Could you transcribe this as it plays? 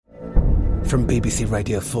From BBC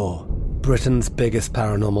Radio 4, Britain's biggest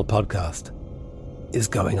paranormal podcast is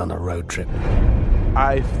going on a road trip.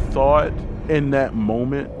 I thought in that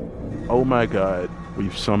moment, oh my God,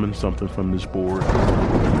 we've summoned something from this board.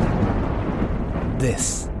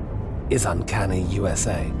 This is Uncanny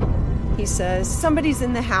USA. He says, somebody's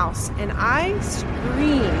in the house, and I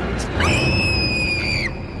screamed.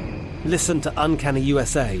 Listen to Uncanny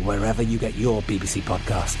USA wherever you get your BBC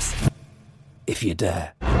podcasts, if you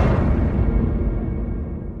dare.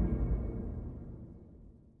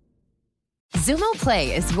 Xumo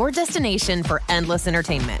Play is your destination for endless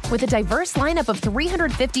entertainment. With a diverse lineup of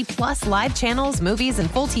 350 plus live channels, movies,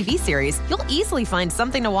 and full TV series, you'll easily find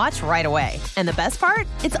something to watch right away. And the best part?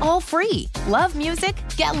 It's all free. Love music?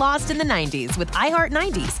 Get lost in the 90s with iHeart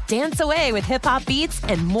 90s, dance away with hip-hop beats,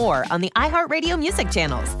 and more on the iHeartRadio music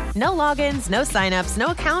channels. No logins, no signups, no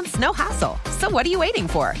accounts, no hassle. So what are you waiting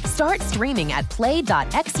for? Start streaming at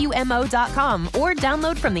play.xumo.com or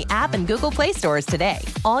download from the app and Google Play stores today.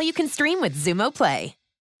 All you can stream with Xumo Play.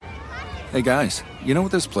 Hey guys, you know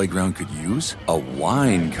what this playground could use? A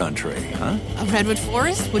wine country, huh? A redwood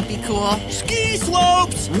forest would be cool. Ski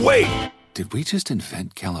slopes! Wait! Did we just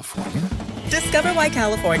invent California? Discover why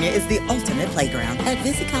California is the ultimate playground at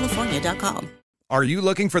visitcalifornia.com. Are you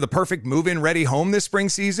looking for the perfect move-in ready home this spring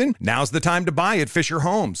season? Now's the time to buy at Fisher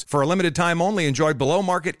Homes. For a limited time only, enjoy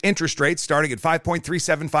below-market interest rates starting at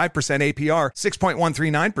 5.375% APR,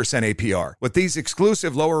 6.139% APR. With these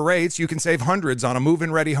exclusive lower rates, you can save hundreds on a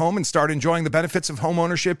move-in ready home and start enjoying the benefits of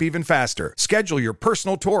homeownership even faster. Schedule your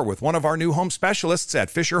personal tour with one of our new home specialists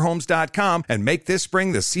at FisherHomes.com and make this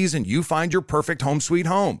spring the season you find your perfect home sweet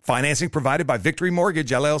home. Financing provided by Victory Mortgage,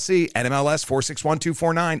 LLC, NMLS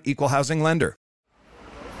 461249, Equal Housing Lender.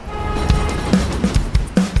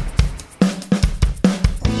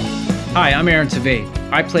 Hi, I'm Aaron Tveit.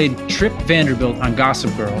 I played Trip Vanderbilt on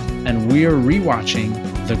Gossip Girl, and we're rewatching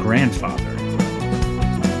The Grandfather.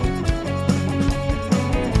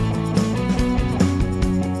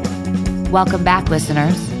 Welcome back,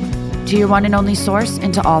 listeners, to your one and only source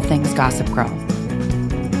into all things Gossip Girl.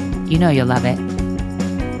 You know you'll love it.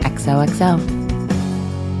 XOXO.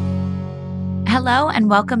 Hello, and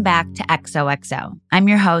welcome back to XOXO. I'm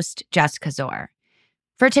your host, Jessica Zor.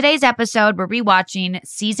 For today's episode, we're rewatching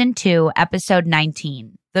Season 2, Episode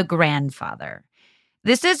 19, The Grandfather.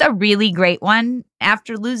 This is a really great one.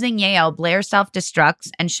 After losing Yale, Blair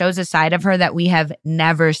self-destructs and shows a side of her that we have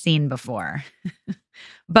never seen before.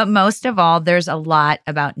 But most of all, there's a lot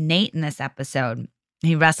about Nate in this episode.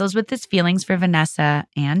 He wrestles with his feelings for Vanessa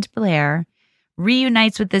and Blair,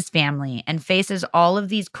 reunites with his family, and faces all of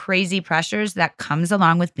these crazy pressures that comes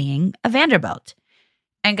along with being a Vanderbilt.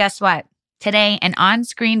 And guess what? Today, an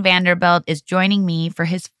on-screen Vanderbilt is joining me for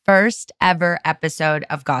his first ever episode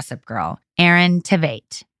of Gossip Girl, Aaron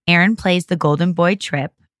Tveit. Aaron plays the golden boy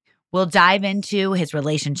Trip. We'll dive into his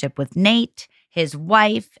relationship with Nate, his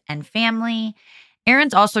wife, and family.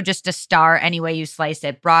 Aaron's also just a star any way you slice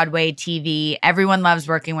it. Broadway, TV, everyone loves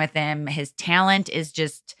working with him. His talent is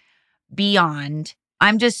just beyond.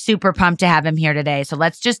 I'm just super pumped to have him here today, so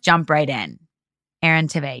let's just jump right in. Aaron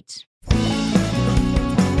Tveit.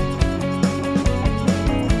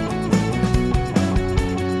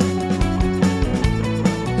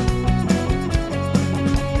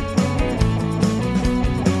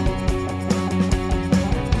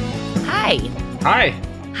 Hi.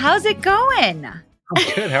 How's it going? I'm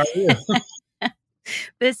good. How are you?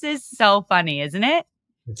 This is so funny, isn't it?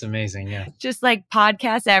 It's amazing, yeah. Just like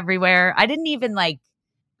podcasts everywhere. I didn't even I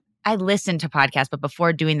listened to podcasts, but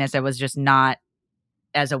before doing this, I was just not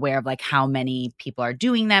as aware of how many people are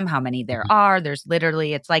doing them, how many there are. There's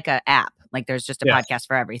literally, it's like an app. There's just a podcast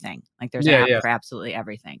for everything. There's an app for absolutely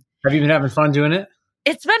everything. Have you been having fun doing it?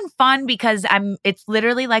 It's been fun because it's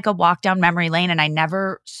literally like a walk down memory lane, and I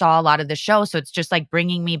never saw a lot of the show. So it's just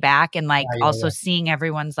bringing me back and seeing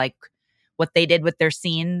everyone's what they did with their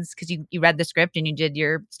scenes. Cause you read the script and you did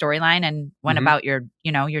your storyline and went about your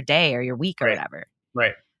day or your week or whatever.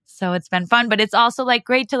 Right. So it's been fun, but it's also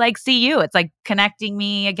great to see you. It's connecting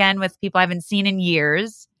me again with people I haven't seen in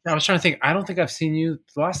years. I was trying to think. I don't think I've seen you.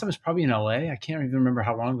 The last time was probably in LA. I can't even remember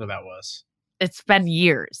how long ago that was. It's been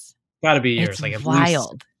years. Got to be years. It's at wild. least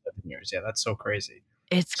 7 years. Yeah, that's so crazy.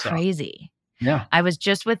 It's crazy. Yeah. I was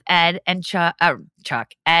just with Ed and Chuck.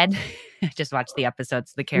 Ed. I just watched the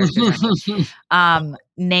episodes. The characters.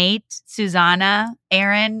 Nate, Susanna,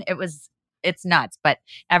 Aaron. It's nuts. But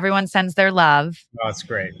everyone sends their love. Oh, that's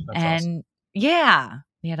great. That's awesome. Yeah,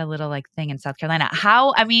 we had a little thing in South Carolina.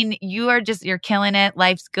 You're killing it.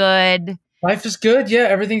 Life's good. Life is good. Yeah,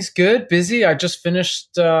 everything's good. Busy. I just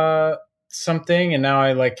finished something, and now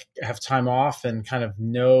I like have time off and kind of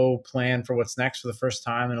no plan for what's next for the first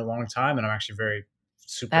time in a long time. And I'm actually very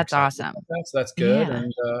super That's excited awesome. about that. So that's good. Yeah.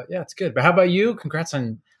 And yeah, it's good. But how about you? Congrats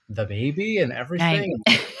on the baby and everything.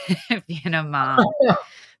 Being a mom,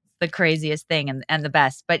 the craziest thing and the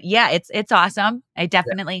best. But yeah, it's awesome.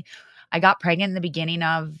 I got pregnant in the beginning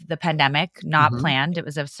of the pandemic, not planned. It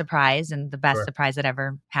was a surprise and the best surprise that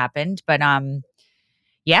ever happened. But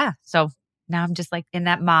yeah, so now I'm just like in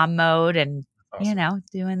that mom mode and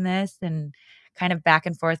doing this and kind of back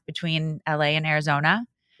and forth between LA and Arizona.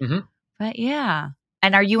 But yeah.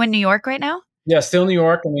 And are you in New York right now? Yeah, still New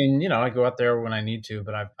York. I mean, I go out there when I need to,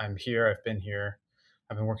 but I'm here. I've been here.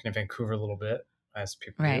 I've been working in Vancouver a little bit, as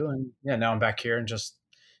people do. And yeah, now I'm back here and just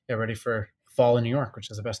ready for fall in New York,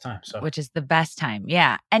 which is the best time. Which is the best time.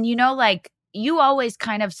 Yeah. And like you always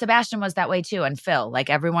kind of, Sebastian was that way too. And Phil, like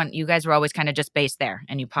everyone, you guys were always kind of just based there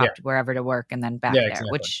and you popped wherever to work and then back there,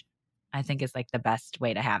 exactly. Which I think is like the best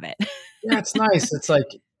way to have it. Yeah, it's nice. It's like,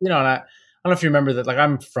 and I don't know if you remember that, like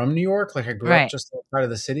I'm from New York, like I grew up just outside of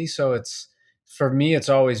the city. So for me, it's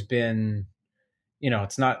always been,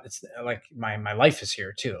 it's like my life is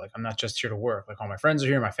here too. Like I'm not just here to work, like all my friends are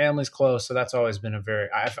here, my family's close. So that's always been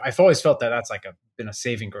I've always felt that that's like been a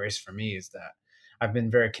saving grace for me, is that I've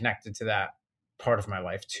been very connected to that part of my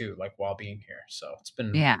life too, like while being here. So it's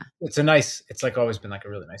been, it's like always been like a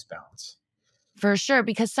really nice balance. For sure.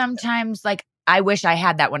 Because sometimes like, I wish I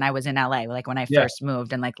had that when I was in LA, like when I first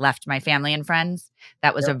moved and like left my family and friends.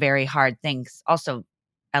 That was a very hard thing. Also,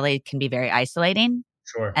 LA can be very isolating.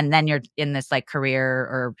 Sure. And then you're in this like career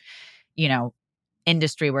or,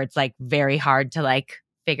 industry where it's like very hard to like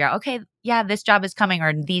figure out, okay, yeah, this job is coming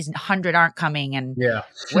or these 100 aren't coming. And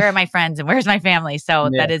where are my friends and where's my family? So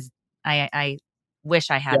that is, I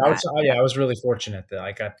wish I had that. I was really fortunate that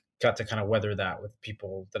I got to kind of weather that with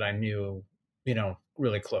people that I knew,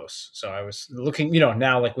 really close. So I was looking,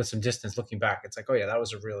 now like with some distance looking back, it's like, oh yeah, that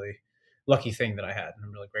was a really lucky thing that I had. And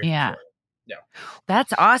I'm really grateful for it. Yeah.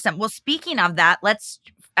 That's awesome. Well, speaking of that,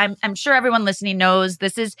 I'm sure everyone listening knows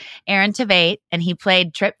this is Aaron Tveit and he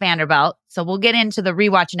played Trip Vanderbilt. So we'll get into the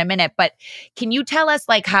rewatch in a minute, but can you tell us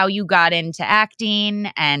like how you got into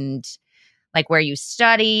acting and like where you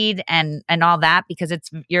studied and all that? Because it's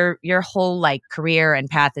your whole like career and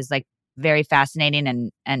path is like very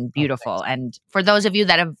fascinating and beautiful. And for those of you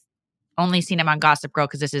that have only seen him on Gossip Girl,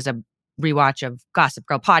 because this is a rewatch of Gossip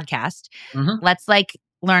Girl podcast, let's like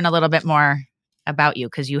learn a little bit more about you,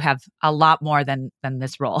 because you have a lot more than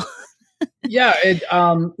this role. Yeah.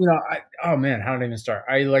 Oh man, how did I even start?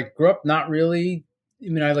 I like grew up not really. I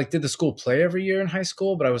mean, I like did the school play every year in high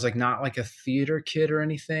school, but I was like not like a theater kid or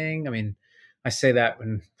anything. I mean, I say that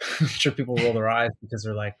when I'm sure people roll their eyes because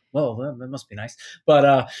they're like, well, that must be nice.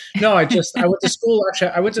 But no, I went to school.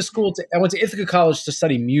 Actually, I went to Ithaca College to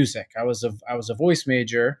study music. I was a voice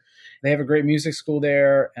major. They have a great music school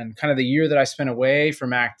there. And kind of the year that I spent away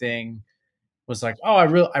from acting was like, oh, I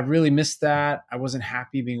really missed that. I wasn't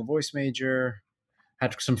happy being a voice major.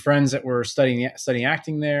 Had some friends that were studying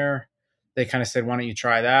acting there. They kind of said, why don't you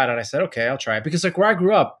try that? And I said, okay, I'll try it. Because like where I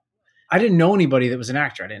grew up, I didn't know anybody that was an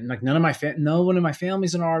actor. I didn't like no one in my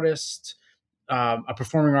family's an artist, a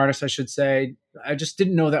performing artist, I should say. I just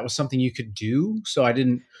didn't know that was something you could do. So I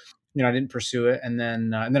didn't pursue it. And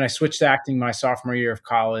then I switched to acting my sophomore year of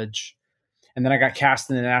college. And then I got cast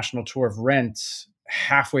in the national tour of Rent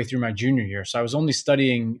halfway through my junior year. So I was only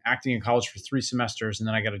studying acting in college for 3 semesters. And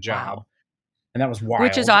then I got a job. Wow. And that was wild.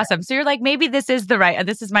 Which is awesome. So you're like, maybe this is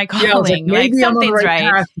this is my calling. Yeah, maybe something's I'm on the right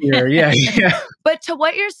path here. Yeah. But to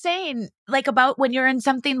what you're saying, like about when you're in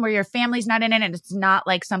something where your family's not in it and it's not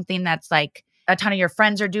like something that's like a ton of your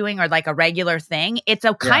friends are doing or like a regular thing, it's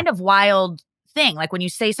a kind of wild thing. Like when you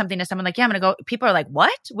say something to someone like, yeah, I'm going to go, people are like,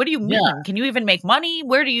 what? What do you mean? Yeah. Can you even make money?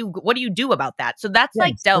 What do you do about that? So that's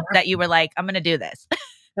dope that you were like, I'm going to do this.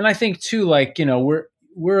 And I think too, like,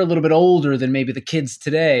 we're a little bit older than maybe the kids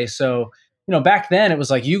today. So, back then it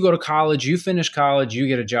was like, you go to college, you finish college, you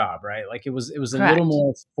get a job, right? Like it was a little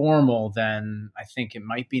more formal than I think it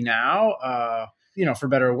might be now, for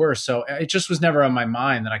better or worse. So it just was never on my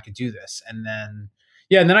mind that I could do this. And then,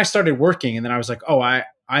 and then I started working and then I was like, oh,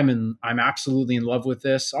 I'm absolutely in love with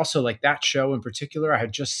this. Also like that show in particular, I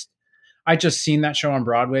just seen that show on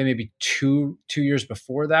Broadway, maybe two years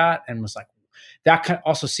before that. And was like,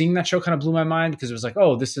 also seeing that show kind of blew my mind because it was like,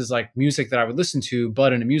 oh, this is like music that I would listen to,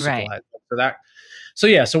 but in a musical head.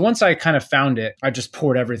 So once I kind of found it, I just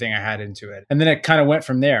poured everything I had into it. And then it kind of went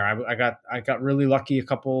from there. I got really lucky, a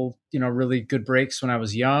couple, really good breaks when I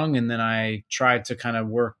was young. And then I tried to kind of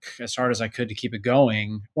work as hard as I could to keep it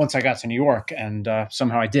going once I got to New York, and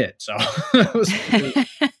somehow I did. So it was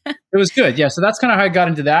It was good. Yeah. So that's kind of how I got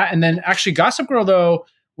into that. And then actually Gossip Girl, though,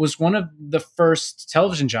 was one of the first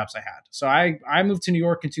television jobs I had. So I moved to New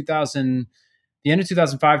York in the end of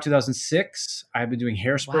 2005, 2006. I've been doing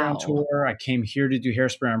Hairspray on tour. I came here to do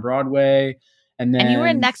Hairspray on Broadway. And then you were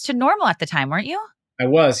in Next to Normal at the time, weren't you? I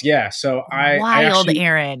was, yeah. So Wild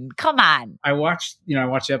Aaron. Come on. I watched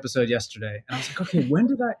the episode yesterday and I was like, okay,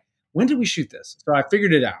 when did we shoot this? So I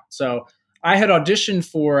figured it out. So I had auditioned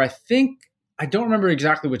for, I don't remember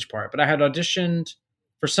exactly which part, but I had auditioned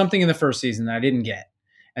for something in the first season that I didn't get.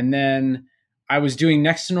 And then I was doing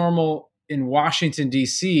Next to Normal in Washington,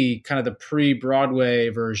 D.C., kind of the pre-Broadway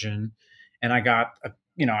version. And I got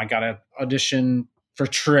an audition for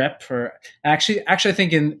Trip. Actually, I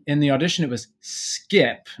think in the audition, it was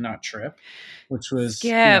Skip, not Trip, which was...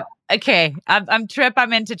 Skip. Okay, I'm Trip.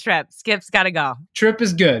 I'm into Trip. Skip's got to go. Trip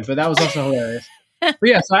is good, but that was also hilarious. But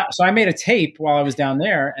yeah, so I made a tape while I was down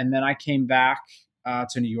there. And then I came back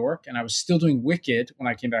to New York. And I was still doing Wicked when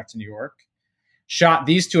I came back to New York. Shot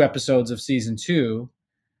these 2 episodes of season 2.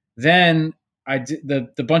 Then I did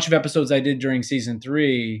the bunch of episodes I did during season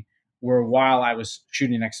 3 were while I was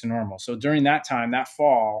shooting Next to Normal. So during that time, that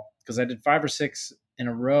fall, because I did 5 or 6 in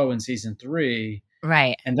a row in season 3.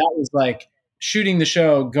 Right. And that was like shooting the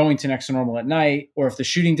show, going to Next to Normal at night, or if the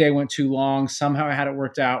shooting day went too long, somehow I had it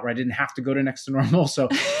worked out where I didn't have to go to Next to Normal. So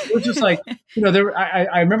it was just like,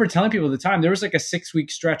 I remember telling people at the time, there was like a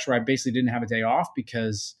 6-week stretch where I basically didn't have a day off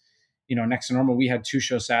because, Next to Normal, we had 2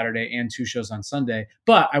 shows Saturday and 2 shows on Sunday.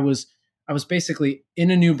 But I was basically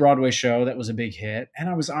in a new Broadway show that was a big hit. And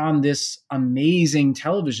I was on this amazing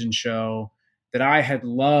television show that I had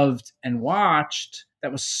loved and watched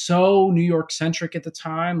that was so New York centric at the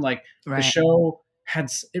time. Like the show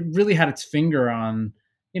really had its finger on,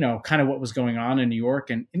 kind of what was going on in New York.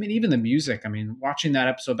 And I mean, even the music, watching that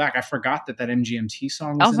episode back, I forgot that MGMT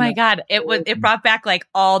song was Oh my God. It brought back like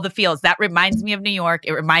all the feels. That reminds me of New York.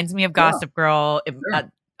 It reminds me of Gossip Girl.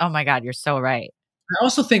 Oh my God. You're so right. I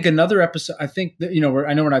also think another episode, I think that,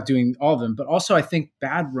 I know we're not doing all of them, but also I think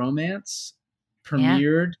Bad Romance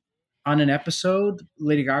premiered on an episode,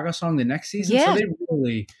 Lady Gaga song the next season. Yeah. So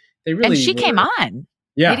they really, and she came on.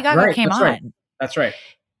 Yeah. Lady Gaga came on. Right. That's right.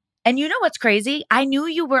 And you know what's crazy? I knew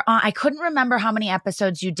you were on. I couldn't remember how many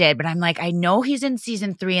episodes you did, but I'm like, I know he's in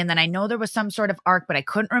season 3. And then I know there was some sort of arc, but I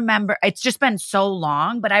couldn't remember. It's just been so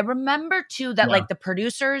long. But I remember too that like the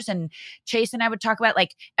producers and Chase and I would talk about,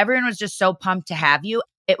 like, everyone was just so pumped to have you.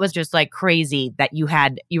 It was just like crazy that you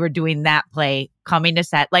were doing that play, coming to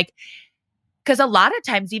set. Like, because a lot of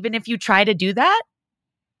times, even if you try to do that,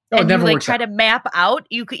 and you like try to map out,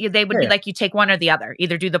 they would be like, you take one or the other,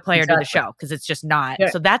 either do the play or do the show, because it's just not. Yeah.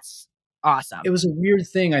 So that's awesome. It was a weird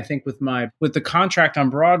thing, I think, with the contract on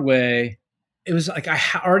Broadway. It was like I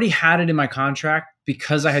already had it in my contract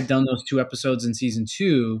because I had done those 2 episodes in season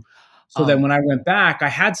 2. So then when I went back, I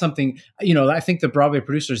had something, I think the Broadway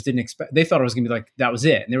producers didn't expect, they thought it was going to be like, that was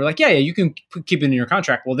it. And they were like, yeah, you can keep it in your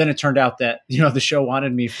contract. Well, then it turned out that, the show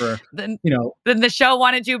wanted me for, Then the show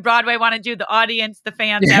wanted you, Broadway wanted you, the audience, the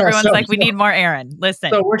fans, everyone's like, we need more Aaron. Listen.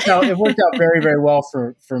 So it worked out very, very well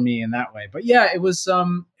for me in that way. But yeah, it was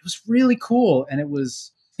really cool. And it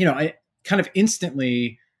was, I kind of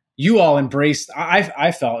instantly, you all embraced,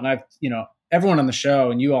 I felt, and I've, everyone on the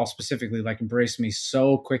show and you all specifically like embraced me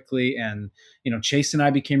so quickly. And, Chase and I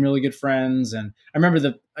became really good friends. And I remember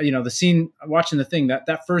the scene, watching the thing,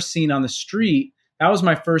 that first scene on the street, that was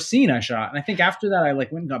my first scene I shot. And I think after that, I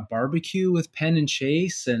like went and got barbecue with Penn and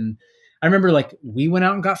Chase. And I remember like we went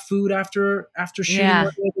out and got food after shooting.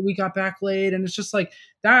 We got back late. And it's just like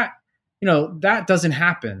that, that doesn't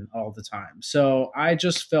happen all the time. So I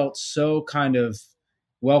just felt so kind of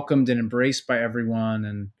welcomed and embraced by everyone.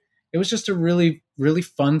 And it was just a really, really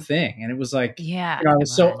fun thing. And it was like, I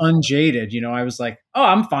was so unjaded, I was like, oh,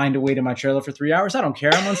 I'm fine to wait in my trailer for 3 hours. I don't care.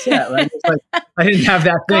 I'm on set. Right? It's like, I didn't have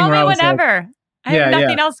that thing. Call where me I was whenever. Like, I have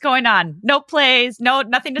nothing else going on. No plays,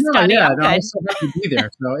 nothing to study. I was so happy to be there.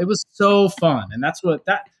 So it was so fun. And that's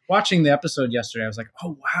watching the episode yesterday, I was like,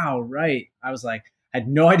 oh, wow. Right. I was like, I had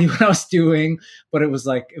no idea what I was doing, but it was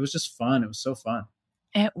just fun. It was so fun.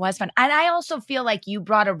 It was fun. And I also feel like you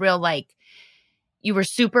brought a real, you were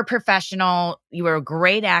super professional. You were a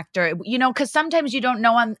great actor, because sometimes you don't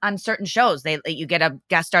know on certain shows, you get a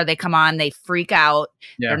guest star, they come on, they freak out.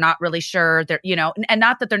 Yeah. They're not really sure. They're, and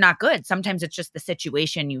not that they're not good. Sometimes it's just the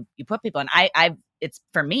situation you put people in. It's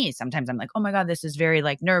for me, sometimes I'm like, oh my God, this is very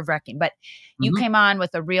nerve wracking, but you came on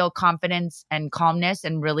with a real confidence and calmness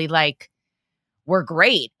and really were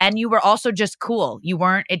great. And you were also just cool. You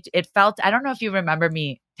weren't, it felt, I don't know if you remember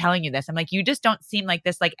me telling you this. I'm like, you just don't seem like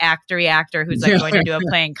this actor who's going to do a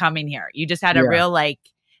play and coming here. You just had a real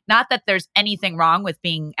Not that there's anything wrong with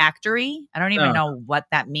being actory. I don't even know what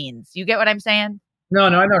that means. You get what I'm saying? No, I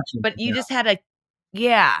know what you mean. But you just had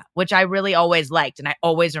which I really always liked. And I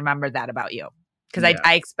always remembered that about you. Because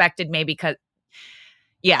I expected maybe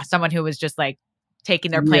someone who was just like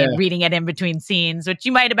taking their plane, reading it in between scenes, which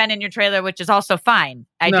you might have been in your trailer, which is also fine.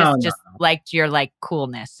 I just liked your like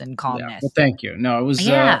coolness and calmness. Yeah. Well, thank you. No, it was,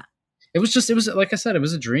 it was like I said, it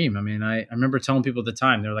was a dream. I mean, I remember telling people at the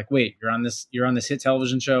time, they're like, wait, you're on this hit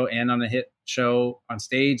television show and on a hit show on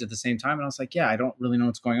stage at the same time. And I was like, yeah, I don't really know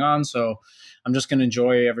what's going on. So I'm just going to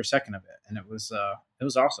enjoy every second of it. And it was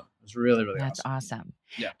awesome. It was really, really That's awesome. awesome.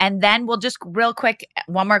 Yeah. And then we'll just real quick,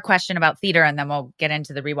 one more question about theater and then we'll get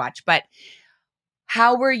into the rewatch. But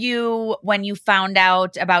how were you when you found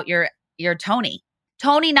out about your Tony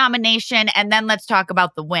nomination? And then let's talk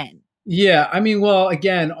about the win. Yeah. I mean, well,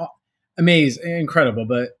 again, amazing, incredible.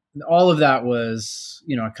 But all of that was,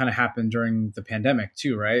 it kind of happened during the pandemic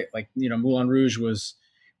too, right? Like, Moulin Rouge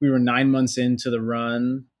we were 9 months into the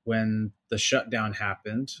run when the shutdown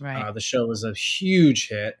happened. Right. The show was a huge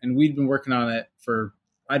hit and I'd been working on it for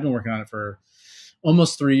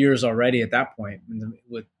almost 3 years already at that point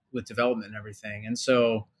with development and everything. And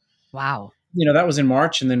so, wow, that was in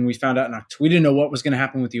March. And then we found out in October, we didn't know what was going to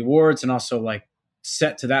happen with the awards. And also like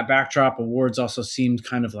set to that backdrop, awards also seemed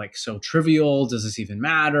kind of like so trivial. Does this even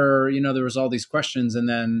matter? There was all these questions. And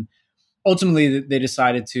then ultimately they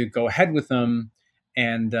decided to go ahead with them.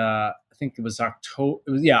 And I think it was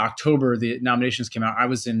October, the nominations came out. I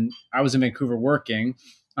was in Vancouver working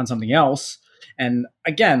on something else. And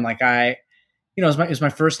again, like it was my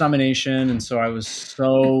first nomination. And so I was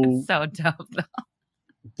so dope,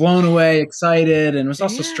 blown away, excited. And it was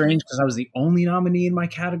also strange because I was the only nominee in my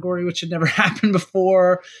category, which had never happened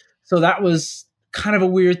before. So that was kind of a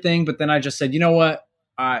weird thing. But then I just said, you know what?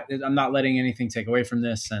 I'm not letting anything take away from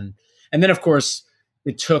this. And then of course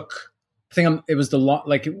it took, it was the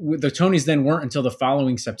Tonys then weren't until the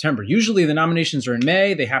following September. Usually the nominations are in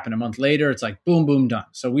May. They happen a month later. It's like boom, boom, done.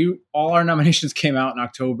 So all our nominations came out in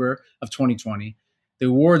October of 2020. The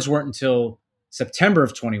awards weren't until September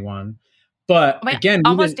of 21. But again,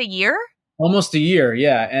 almost a year.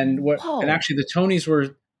 Yeah. And actually the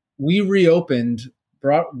Tonys we reopened.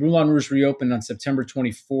 Moulin Rouge reopened on September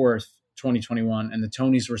 24th, 2021, and the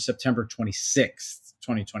Tonys were September 26th,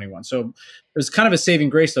 2021. So it was kind of a saving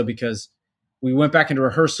grace though, because we went back into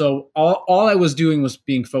rehearsal. All I was doing was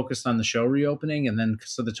being focused on the show reopening. And then,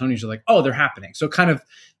 so the Tonys were like, oh, they're happening. So it kind of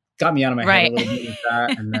got me out of my head a little bit with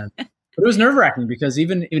that. And then, but it was nerve wracking because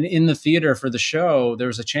even in the theater for the show, there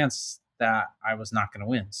was a chance that I was not going to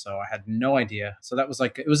win. So I had no idea. So that was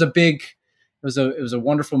like, it was a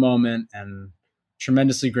wonderful moment and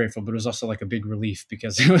tremendously grateful, but it was also like a big relief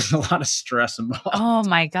because it was a lot of stress involved. Oh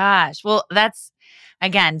my gosh. Well, that's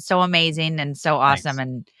again, so amazing and so awesome.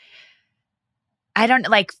 Thanks. And I don't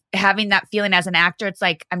like having that feeling as an actor. It's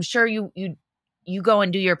like, I'm sure you go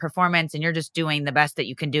and do your performance and you're just doing the best that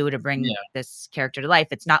you can do to bring this character to life.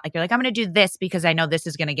 It's not like you're like, I'm going to do this because I know this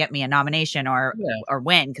is going to get me a nomination or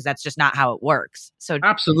win, because that's just not how it works. So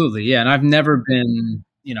absolutely. Yeah. And I've never been,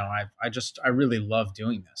 I really love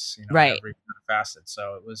doing this, every facet.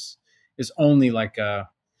 So it's only like the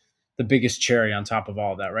biggest cherry on top of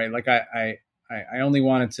all of that. Right. Like I only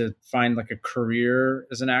wanted to find like a career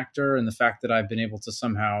as an actor, and the fact that I've been able to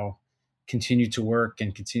somehow continue to work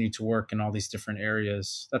in all these different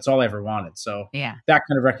areas. That's all I ever wanted. So that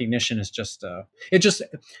kind of recognition is just,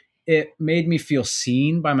 it made me feel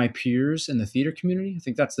seen by my peers in the theater community. I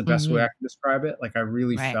think that's the best way I can describe it. Like I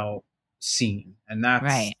really felt seen, and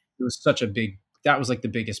it was that was like the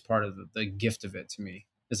biggest part of the gift of it to me,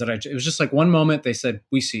 is that it was just like one moment they said,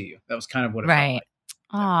 we see you. That was kind of what it felt like.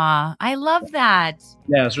 Aw, I love that.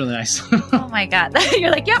 Yeah, it was really nice. Oh my God.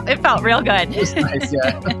 You're like, yep, it felt real good. It was nice,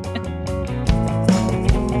 yeah.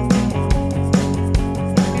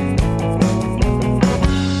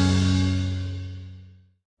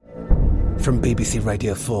 From BBC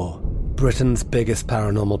Radio 4, Britain's biggest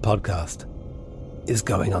paranormal podcast is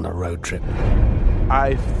going on a road trip.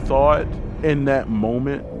 I thought in that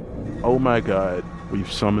moment, oh my God,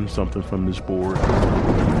 we've summoned something from this board.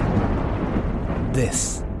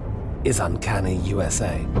 This is Uncanny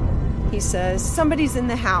USA. He says, somebody's in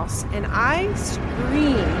the house, and I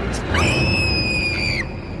screamed.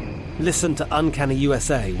 Listen to Uncanny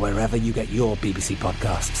USA wherever you get your BBC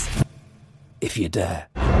podcasts, if you dare.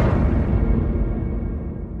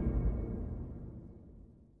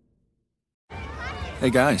 Hey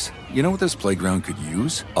guys, you know what this playground could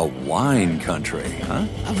use? A wine country, huh?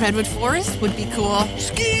 A redwood forest would be cool.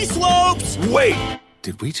 Ski slopes! Wait!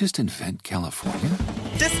 Did we just invent California?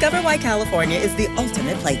 Discover why California is the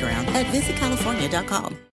ultimate playground at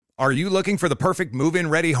visitcalifornia.com. Are you looking for the perfect move-in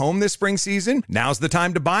ready home this spring season? Now's the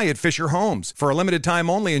time to buy at Fisher Homes. For a limited time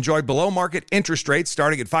only, enjoy below-market interest rates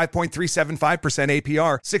starting at 5.375%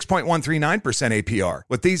 APR, 6.139% APR.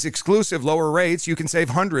 With these exclusive lower rates, you can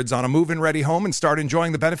save hundreds on a move-in ready home and start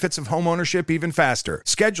enjoying the benefits of homeownership even faster.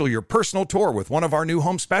 Schedule your personal tour with one of our new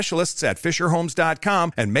home specialists at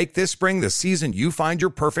FisherHomes.com and make this spring the season you find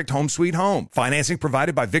your perfect home sweet home. Financing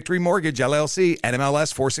provided by Victory Mortgage, LLC,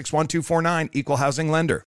 NMLS 461249, Equal Housing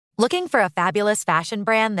Lender. Looking for a fabulous fashion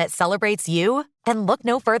brand that celebrates you? Then look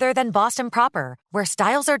no further than Boston Proper, where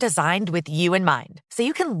styles are designed with you in mind, so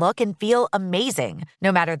you can look and feel amazing,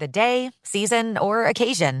 no matter the day, season, or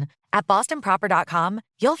occasion. At bostonproper.com,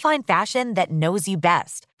 you'll find fashion that knows you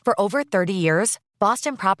best. For over 30 years,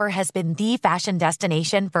 Boston Proper has been the fashion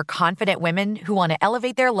destination for confident women who want to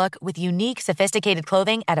elevate their look with unique, sophisticated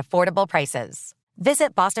clothing at affordable prices.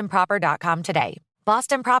 Visit bostonproper.com today.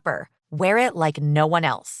 Boston Proper. Wear it like no one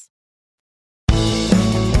else.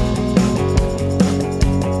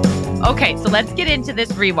 Okay, so let's get into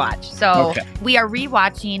this rewatch. So we are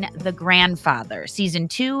rewatching The Grandfather, Season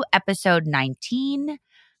 2, Episode 19.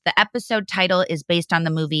 The episode title is based on the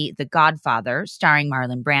movie The Godfather, starring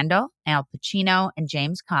Marlon Brando, Al Pacino, and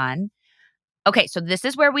James Caan. Okay, so this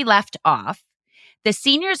is where we left off. The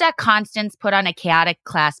seniors at Constance put on a chaotic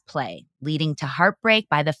class play, leading to heartbreak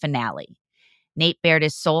by the finale. Nate bared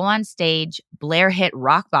his soul on stage, Blair hit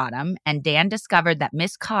rock bottom, and Dan discovered that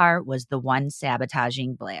Miss Carr was the one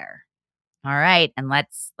sabotaging Blair. All right, and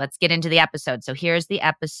let's get into the episode. So here's the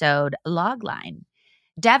episode logline.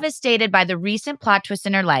 Devastated by the recent plot twist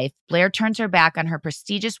in her life, Blair turns her back on her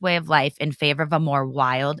prestigious way of life in favor of a more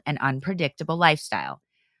wild and unpredictable lifestyle,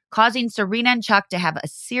 causing Serena and Chuck to have a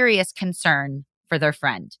serious concern for their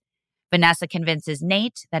friend. Vanessa convinces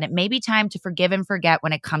Nate that it may be time to forgive and forget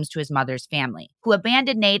when it comes to his mother's family, who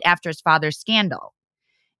abandoned Nate after his father's scandal.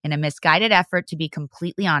 In a misguided effort to be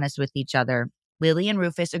completely honest with each other, Lily and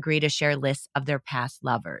Rufus agree to share lists of their past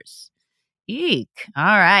lovers. Eek. All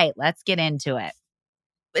right, let's get into it.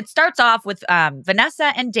 It starts off with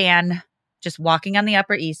Vanessa and Dan just walking on the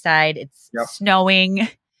Upper East Side. It's snowing.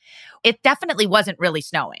 It definitely wasn't really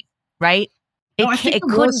snowing, right? No, I think it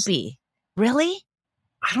couldn't be. Really?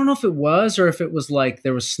 I don't know if it was or if it was like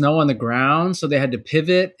there was snow on the ground, so they had to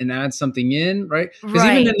pivot and add something in, right? Because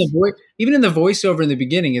even in the voiceover in the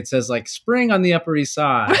beginning, it says like spring on the Upper East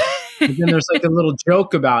Side. But then there's like a little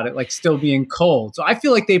joke about it, like still being cold. So I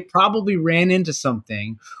feel like they probably ran into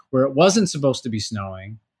something where it wasn't supposed to be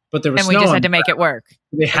snowing, but there was snow. And we just had to make it work.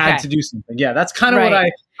 They had to do something. Yeah, that's kind of what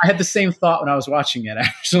I had the same thought when I was watching it,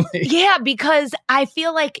 actually. Yeah, because I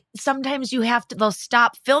feel like sometimes they'll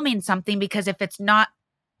stop filming something because if it's not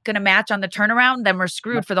going to match on the turnaround, then we're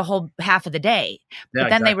screwed for the whole half of the day. But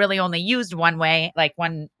then they really only used one way, like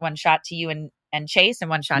one shot to you and Chase and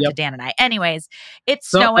one shot to Dan and I. Anyways, it's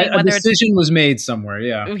snowing. A decision was made somewhere.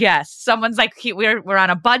 Yeah. Yes. Someone's like, we're on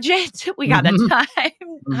a budget. We got a time.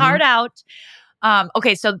 Hard out.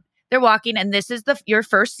 Okay. So they're walking and this is your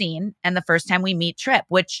first scene and the first time we meet Trip,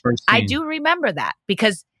 which I do remember that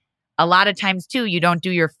because a lot of times too, you don't do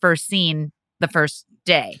your first scene the first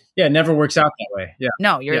day. Yeah, it never works out that way. Yeah.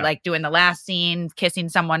 No, you're like doing the last scene, kissing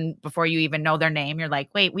someone before you even know their name. You're like,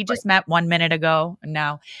 wait, we just met 1 minute ago. And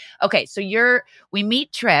now, okay, so we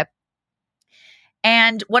meet Trip.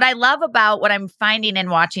 And what I love about what I'm finding and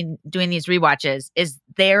doing these rewatches is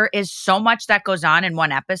there is so much that goes on in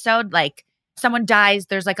one episode. Like someone dies,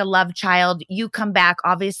 there's like a love child, you come back,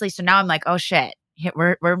 obviously. So now I'm like, oh shit.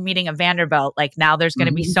 We're meeting a Vanderbilt. Like now there's going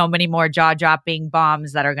to be so many more jaw-dropping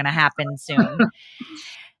bombs that are going to happen soon.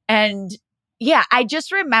 And yeah, I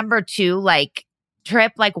just remember too, like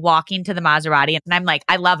Trip, like walking to the Maserati. And I'm like,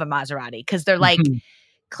 I love a Maserati because they're like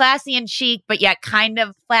classy and chic, but yet kind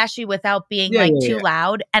of flashy without being too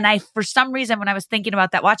loud. And for some reason, when I was thinking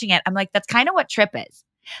about that, watching it, I'm like, that's kind of what Trip is.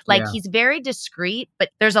 Like he's very discreet, but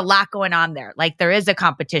there's a lot going on there. Like there is a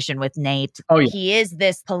competition with Nate. Oh, yeah. He is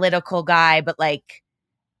this political guy, but like,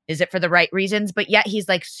 is it for the right reasons? But yet he's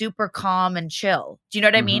like super calm and chill. Do you know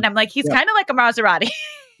what I mean? I'm like, he's kind of like a Maserati.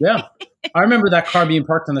 Yeah. I remember that car being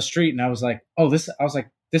parked on the street and I was like,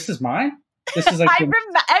 this is mine? This is like I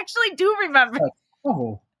actually do remember.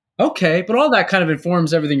 Oh, okay. But all that kind of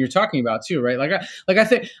informs everything you're talking about too, right? I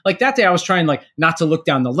think like that day I was trying like not to look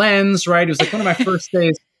down the lens, right? It was like one of my first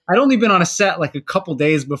days. I'd only been on a set like a couple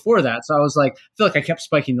days before that. So I was like, I feel like I kept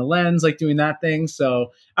spiking the lens, like doing that thing.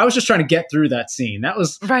 So I was just trying to get through that scene. That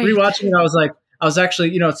was rewatching it. I was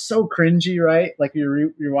actually, it's so cringy, right? Like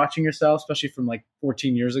you're watching yourself, especially from like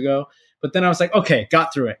 14 years ago. But then I was like, okay,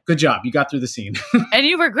 got through it. Good job. You got through the scene. And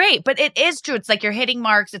you were great. But it is true. It's like you're hitting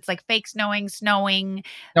marks. It's like fake snowing.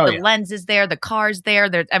 The lens is there. The car's there.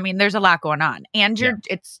 There's a lot going on. And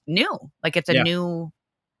it's new. Like it's a new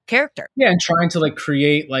character. Yeah, and trying to like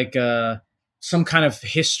create like some kind of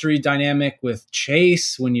history dynamic with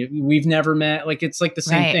Chase when we've never met. Like it's like the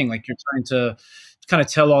same thing. Like you're trying to kind of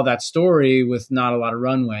tell all that story with not a lot of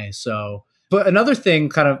runway. So, but another thing,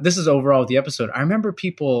 kind of, this is overall with the episode. I remember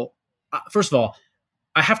people. First of all,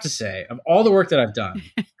 I have to say, of all the work that I've done,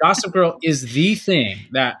 Gossip Girl is the thing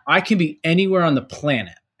that I can be anywhere on the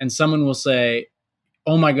planet and someone will say,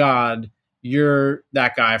 "Oh my God, you're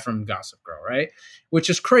that guy from Gossip Girl," right? Which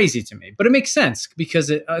is crazy to me, but it makes sense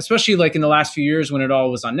because especially like in the last few years when it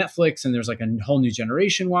all was on Netflix and there's like a whole new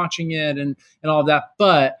generation watching it and all of that.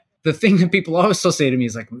 But the thing that people always still say to me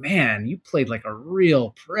is like, "Man, you played like a real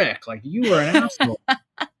prick. Like you were an asshole."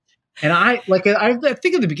 And I think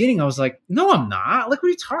at the beginning, I was like, no, I'm not. Like, what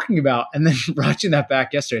are you talking about? And then watching that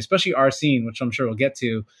back yesterday, especially our scene, which I'm sure we'll get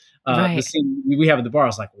to, the scene we have at the bar, I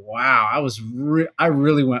was like, wow, I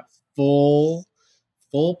really went full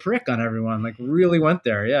prick on everyone. Like, really went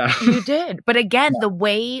there. Yeah. You did. But again, the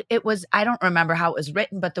way it was, I don't remember how it was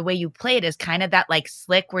written, but the way you play it is kind of that like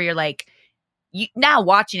slick where you're like, now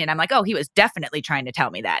watching it, I'm like, oh, he was definitely trying to tell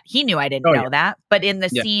me that. He knew I didn't know that. But in the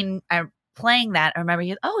scene, playing that, I remember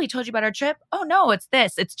he told you about our trip. Oh no, it's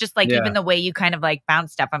this. It's just like even the way you kind of like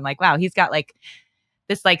bounce stuff. I'm like, wow, he's got like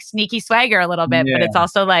this like sneaky swagger a little bit, but it's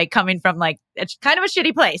also like coming from like it's kind of a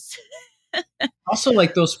shitty place. Also,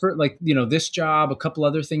 like those for like this job, a couple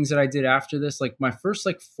other things that I did after this, like my first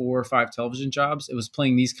like 4 or 5 television jobs, it was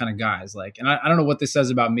playing these kind of guys. Like, and I don't know what this says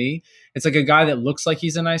about me. It's like a guy that looks like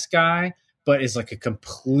he's a nice guy, but is like a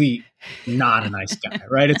complete not a nice guy,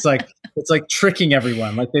 right? It's like tricking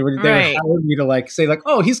everyone. Like they would hire me to like say like,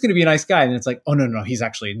 oh, he's going to be a nice guy, and it's like, oh no, he's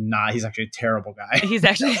actually not. He's actually a terrible guy. He's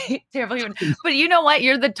actually terrible human. But you know what?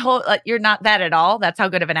 You're you're not that at all. That's how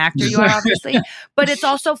good of an actor you are, obviously. But it's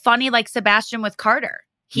also funny, like Sebastian with Carter.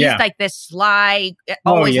 He's like this sly,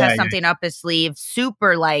 always has something up his sleeve,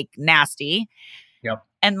 super like nasty. Yep.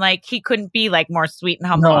 And like he couldn't be like more sweet and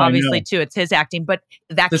humble, obviously too. It's his acting, but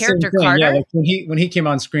that character Carter. Like when he came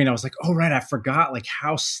on screen, I was like, oh right, I forgot like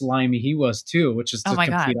how slimy he was too, which is the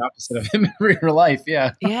complete opposite of him in real life.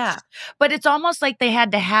 Yeah, yeah. But it's almost like they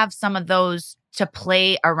had to have some of those to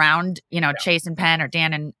play around, Chase and Penn or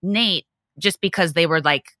Dan and Nate, just because they were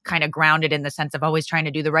like kind of grounded in the sense of always trying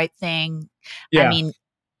to do the right thing. Yeah. I mean,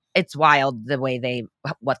 it's wild the way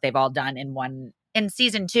what they've all done in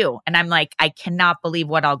season 2. And I'm like, I cannot believe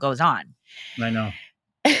what all goes on. I know.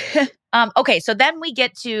 Okay, so then we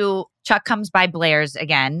get to Chuck comes by Blair's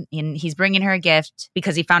again, and he's bringing her a gift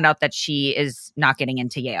because he found out that she is not getting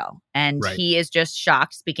into Yale. And he is just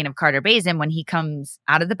shocked, speaking of Carter Bazin, when he comes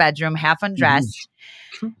out of the bedroom, half undressed.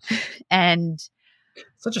 And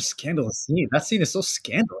such a scandalous scene. That scene is so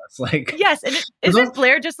scandalous. Like, yes, and isn't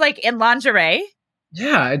Blair just like in lingerie?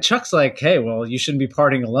 Yeah, and Chuck's like, hey, well, you shouldn't be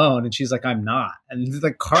partying alone. And she's like, I'm not. And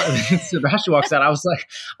the Sebastian walks out. I was like,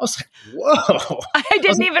 whoa. I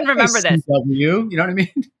didn't even remember this. You know what I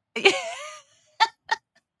mean?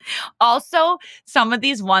 Also, some of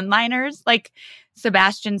these one-liners, like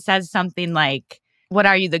Sebastian says something like, what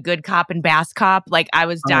are you, the good cop and bass cop? Like, I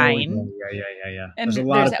was dying. Yeah. And there's a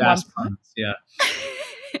lot of bass puns. Yeah.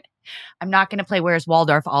 I'm not going to play Where's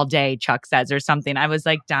Waldorf all day, Chuck says, or something. I was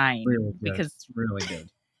like dying. Really good. Because really good.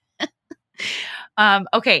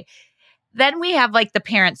 Okay. Then we have like the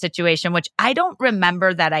parent situation, which I don't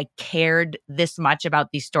remember that I cared this much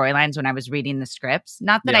about these storylines when I was reading the scripts.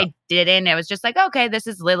 Not that I didn't. It was just like, okay, this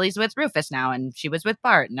is Lily's with Rufus now, and she was with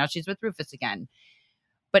Bart, and now she's with Rufus again.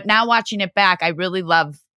 But now watching it back, I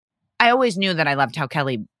always knew that I loved how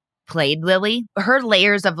Kelly played Lily. Her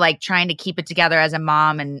layers of like trying to keep it together as a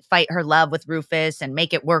mom and fight her love with Rufus and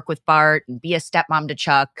make it work with Bart and be a stepmom to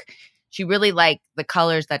Chuck. She really liked the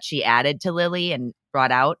colors that she added to Lily and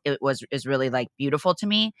brought out. Is really like beautiful to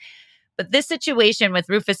me. But this situation with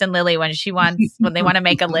Rufus and Lily when they want to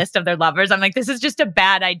make a list of their lovers, I'm like, this is just a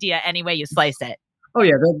bad idea any way you slice it. Oh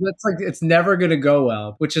yeah, that's like, it's never going to go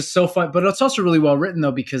well, which is so fun. But it's also really well written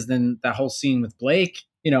though, because then that whole scene with Blake,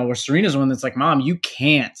 where Serena's the one that's like, Mom, you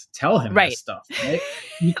can't tell him this stuff, right?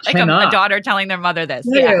 You like a daughter telling their mother this.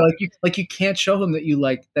 Yeah. Like you can't show him that you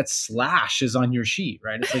like that slash is on your sheet,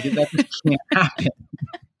 right? It's like that just can't happen.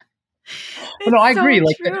 No, I agree.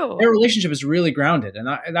 Like their relationship is really grounded, and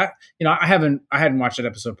I hadn't watched that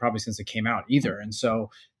episode probably since it came out either. And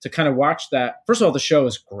so to kind of watch that, first of all, the show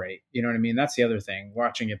is great. You know what I mean? That's the other thing.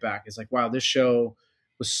 Watching it back is like, wow, this show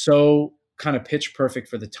was so kind of pitch perfect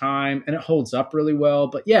for the time, and it holds up really well.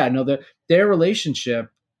 But yeah, no, their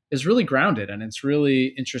relationship is really grounded. And it's really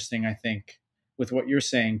interesting, I think, with what you're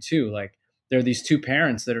saying too. Like, there are these two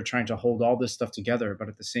parents that are trying to hold all this stuff together, but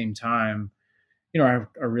at the same time, are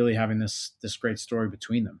really having this great story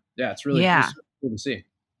between them. Yeah, it's really cool to see.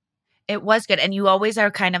 It was good. And you always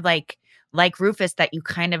are kind of like Rufus, that you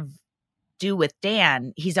kind of do with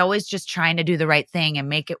Dan. He's always just trying to do the right thing and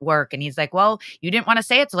make it work. And he's like, well, you didn't want to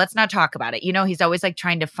say it, so let's not talk about it. He's always like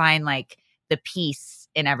trying to find like the peace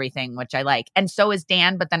in everything, which I like. And so is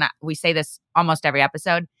Dan. But then we say this almost every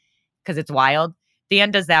episode because it's wild. Dan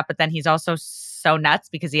does that, but then he's also so nuts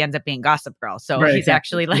because he ends up being Gossip Girl. So he's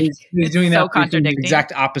actually like, he's doing so that, contradicting. The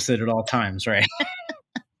exact opposite at all times, right?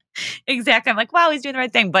 Exactly. I'm like, wow, he's doing the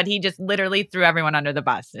right thing. But he just literally threw everyone under the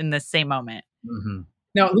bus in the same moment. Mm-hmm.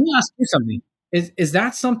 Now, let me ask you something. Is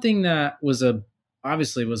that something that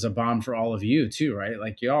obviously was a bomb for all of you too, right?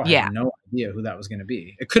 Like, you all had no idea who that was going to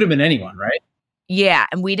be. It could have been anyone, right? Yeah.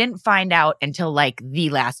 And we didn't find out until like the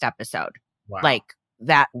last episode, like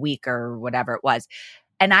that week or whatever it was.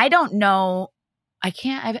 And I don't know. I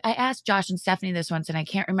asked Josh and Stephanie this once, and I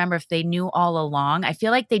can't remember if they knew all along. I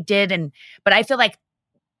feel like they did. But I feel like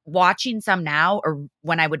watching some now, or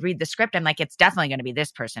when I would read the script, I'm like, it's definitely going to be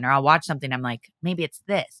this person. Or I'll watch something, I'm like, maybe it's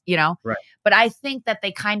this, Right. But I think that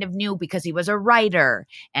they kind of knew because he was a writer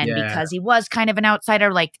and because he was kind of an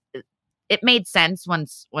outsider. Like, it made sense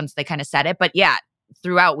once they kind of said it. But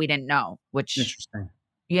throughout we didn't know, which interesting.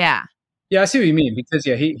 Yeah. Yeah, I see what you mean, because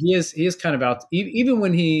he is kind of out, even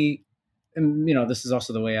when he, and this is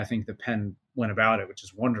also the way I think the pen went about it, which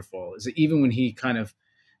is wonderful, is that even when he kind of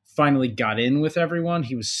finally got in with everyone,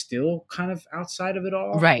 he was still kind of outside of it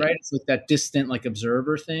all. Right. It's like that distant, like,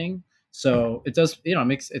 observer thing. So it does,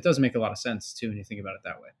 it does make a lot of sense too when you think about it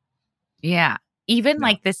that way. Yeah. Even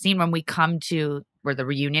like this scene when we come to where the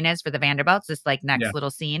reunion is for the Vanderbilts, this like next little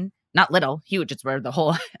scene, not little, huge. It's where the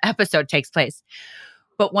whole episode takes place.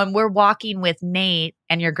 But when we're walking with Nate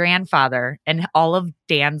and your grandfather and all of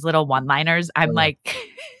Dan's little one-liners, I'm like,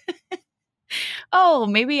 oh,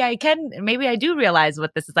 maybe I do realize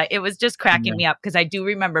what this is like. It was just cracking me up because I do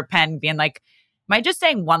remember Penn being like, am I just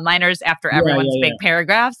saying one-liners after everyone's big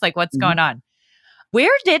paragraphs? Like, what's going on?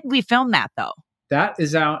 Where did we film that though? That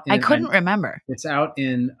is out. I couldn't remember. It's out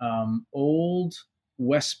in Old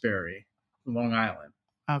Westbury, Long Island.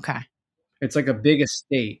 Okay. It's like a big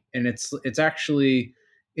estate, and it's actually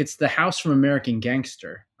the house from American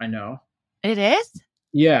Gangster. I know. It is?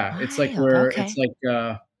 Yeah. It's like where it's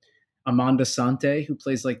like Amanda Sante, who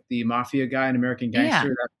plays like the mafia guy in American Gangster.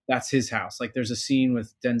 Yeah. That's his house. Like, there's a scene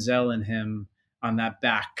with Denzel and him on that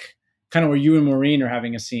back, kind of where you and Maureen are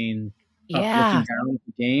having a scene looking down at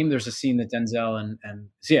the game. There's a scene that Denzel and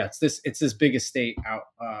so it's this big estate out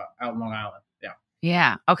in Long Island. Yeah.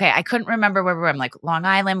 Yeah. Okay. I couldn't remember where we were. I'm like, Long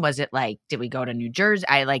Island. Was it like, did we go to New Jersey?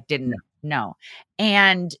 I like didn't know.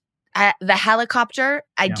 And the helicopter,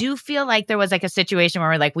 I do feel like there was like a situation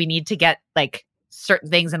where we're like, we need to get like certain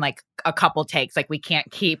things in like a couple takes. Like, we can't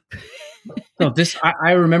keep. No,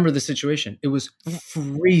 I remember the situation. It was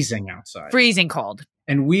freezing outside. Freezing cold.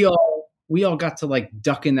 And we all got to like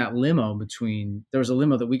duck in that limo there was a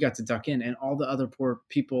limo that we got to duck in, and all the other poor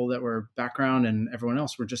people that were background and everyone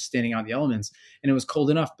else were just standing out in the elements, and it was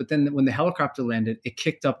cold enough. But then when the helicopter landed, it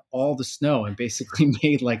kicked up all the snow and basically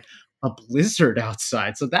made like a blizzard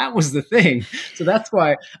outside. So that was the thing. So that's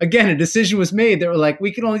why, again, a decision was made. They were like,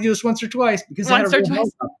 we can only do this once or twice because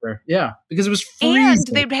helicopter. Yeah, because it was freezing. And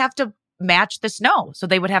they'd have to match the snow. So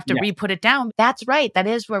they would have to re-put it down. That's right. That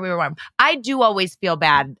is where we were warm. I do always feel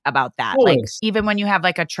bad about that. Always. Like, even when you have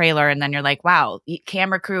like a trailer and then you're like, wow,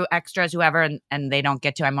 camera crew, extras, whoever, and they don't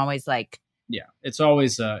get to, I'm always like. Yeah, it's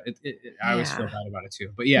always, I always feel bad about it too.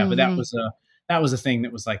 But but that was a thing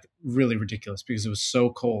that was like really ridiculous because it was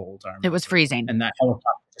so cold. It was freezing. And that helicopter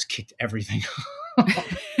just kicked everything.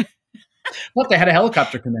 Well, they had a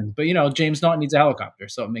helicopter come in, but James Naughton needs a helicopter,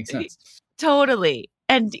 so it makes sense. Totally.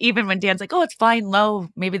 And even when Dan's like, oh, it's flying low.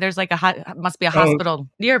 Maybe there's like must be a hospital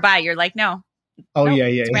nearby. You're like, no. Oh, nope, yeah.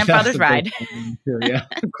 It's grandfather's ride. Too, yeah.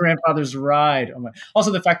 Grandfather's ride. Oh my.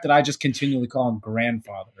 Also, the fact that I just continually call him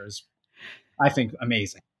grandfather is, I think,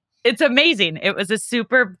 amazing. It's amazing. It was a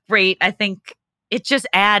super great, I think it just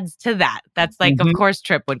adds to that. That's like, of course,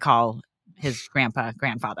 Tripp would call his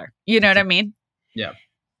grandfather. You know what I mean? Yeah.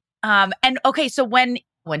 And okay, so when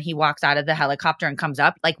he walks out of the helicopter and comes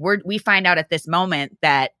up, like we find out at this moment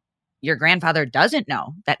that your grandfather doesn't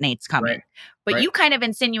know that Nate's coming. Right. But you kind of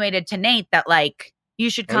insinuated to Nate that like, you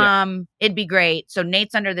should come. It'd be great. So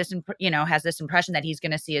Nate's under this, has this impression that he's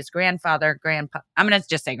going to see his I'm going to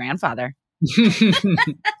just say grandfather.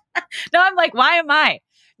 No, I'm like, why am I?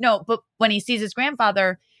 No, but when he sees his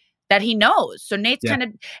grandfather, that he knows. So Nate's kind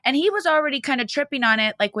of, and he was already kind of tripping on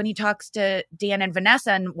it, like when he talks to Dan and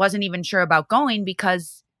Vanessa and wasn't even sure about going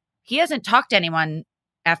because he hasn't talked to anyone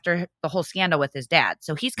after the whole scandal with his dad.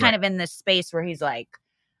 So he's kind of in this space where he's like,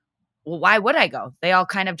 well, why would I go? They all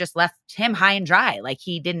kind of just left him high and dry. Like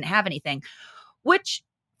he didn't have anything, which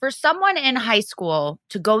for someone in high school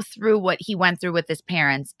to go through what he went through with his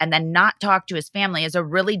parents and then not talk to his family is a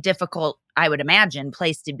really difficult, I would imagine,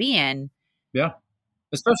 place to be in. Yeah.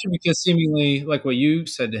 Especially because seemingly, like what you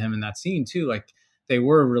said to him in that scene too, like they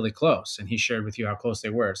were really close and he shared with you how close they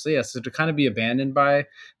were. So yeah, so to kind of be abandoned by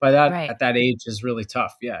that at that age is really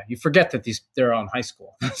tough. Yeah. You forget that they're all in high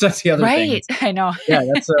school. That's the other thing. Right. I know. Yeah.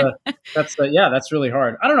 That's really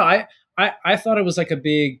hard. I don't know. I thought it was like a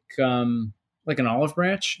big, like an olive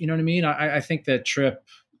branch. You know what I mean? I think that Tripp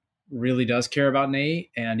really does care about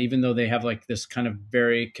Nate. And even though they have like this kind of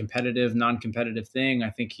very competitive, non-competitive thing, I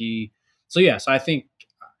think I think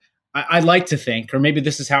I'd like to think, or maybe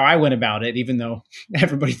this is how I went about it, even though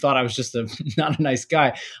everybody thought I was just not a nice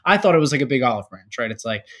guy. I thought it was like a big olive branch, right? It's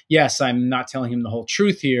like, yes, I'm not telling him the whole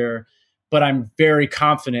truth here, but I'm very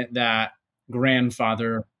confident that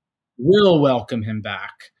grandfather will welcome him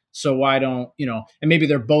back. So why don't, and maybe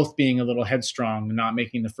they're both being a little headstrong and not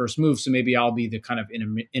making the first move. So maybe I'll be the kind of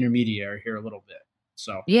intermediary here a little bit.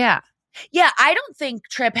 So yeah. Yeah, I don't think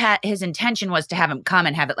Tripp his intention was to have him come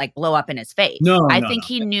and have it like blow up in his face. No, I think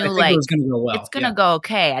he knew it was going to go well. It's going to go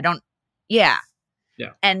okay. Yeah.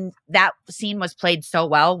 And that scene was played so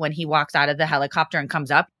well when he walks out of the helicopter and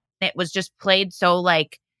comes up. It was just played so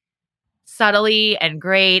like subtly and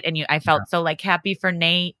great. And I felt so like happy for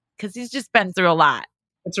Nate because he's just been through a lot.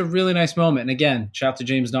 It's a really nice moment. And again, shout out to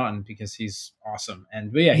James Naughton because he's awesome.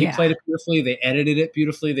 But he played it beautifully. They edited it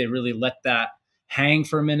beautifully. They really let that hang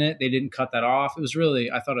for a minute. They didn't cut that off. It was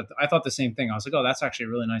really, I thought the same thing. I was like, oh, that's actually a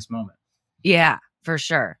really nice moment. Yeah, for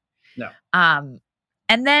sure. No.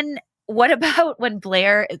 And then what about when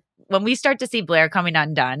we start to see Blair coming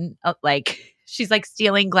undone, like she's like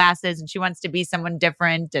stealing glasses and she wants to be someone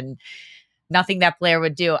different and nothing that Blair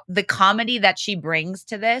would do. The comedy that she brings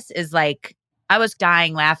to this is like, I was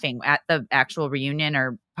dying laughing at the actual reunion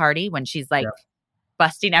or party when she's like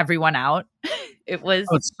busting everyone out. It was.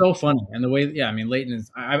 Oh, it's so funny. And the way, Leighton is,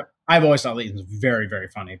 I've always thought Leighton's very, very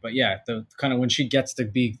funny. But yeah, the kind of when she gets to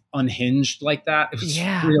be unhinged like that, it was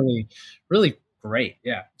really, really great.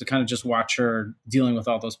 Yeah. To kind of just watch her dealing with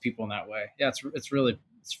all those people in that way. Yeah. It's really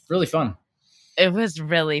fun. It was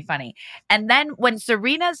really funny. And then when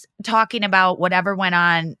Serena's talking about whatever went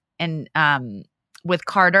on and with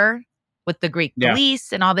Carter, with the Greek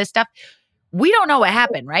police and all this stuff, we don't know what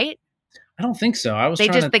happened, right? I don't think so.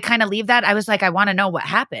 They kind of leave that. I was like, I want to know what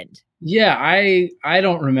happened. Yeah, I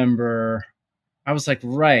don't remember. I was like,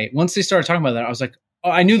 right. Once they started talking about that, I was like, oh,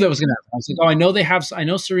 I knew that was going to happen. I was like, oh, I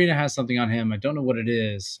know Serena has something on him. I don't know what it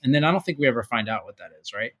is. And then I don't think we ever find out what that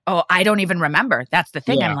is, right? Oh, I don't even remember. That's the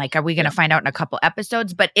thing. Yeah. I'm like, are we going to find out in a couple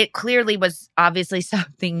episodes? But it clearly was obviously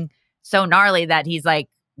something so gnarly that he's like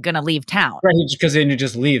going to leave town. Right, because then he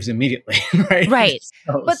just leaves immediately, right? Right.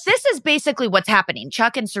 But this is basically what's happening.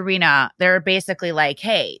 Chuck and Serena, they're basically like,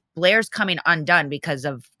 hey, Blair's coming undone because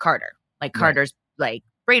of Carter. Like Carter's like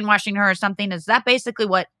brainwashing her or something. Is that basically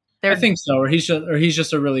what they're... I think so. Or he's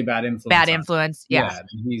just a really bad influence. Bad influence, yeah.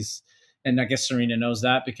 And I guess Serena knows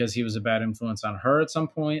that because he was a bad influence on her at some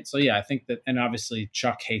point. So yeah, I think that, and obviously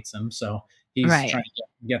Chuck hates him. So he's trying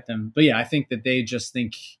to get them. But yeah, I think that they just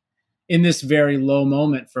think in this very low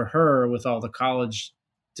moment for her with all the college,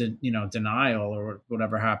 denial or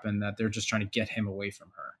whatever happened, that they're just trying to get him away from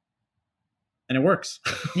her. And it works.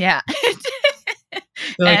 Yeah.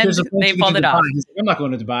 Like, and they pulled it off. He's like, I'm not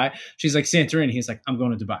going to Dubai. She's like, Santorini. He's like, I'm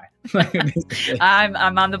going to Dubai.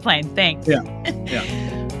 I'm on the plane. Thanks. Yeah.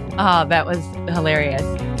 Oh, that was hilarious.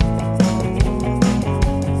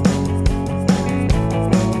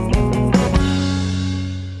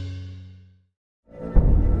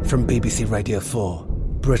 From BBC Radio 4,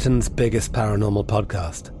 Britain's biggest paranormal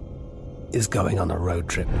podcast is going on a road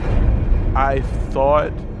trip. I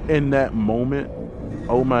thought in that moment,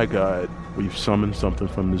 oh my God, we've summoned something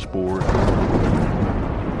from this board.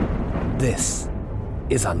 This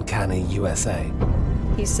is Uncanny USA.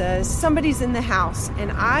 He says, somebody's in the house,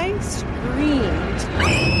 and I screamed.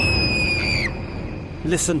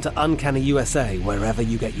 Listen to Uncanny USA wherever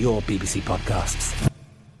you get your BBC podcasts,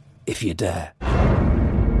 if you dare.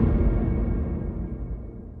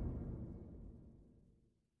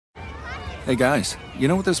 Hey guys, you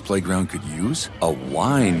know what this playground could use? A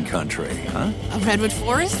wine country, huh? A redwood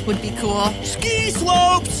forest would be cool. Ski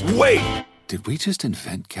slopes! Wait! Did we just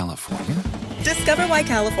invent California? Discover why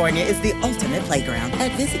California is the ultimate playground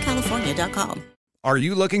at visitcalifornia.com. Are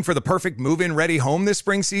you looking for the perfect move-in ready home this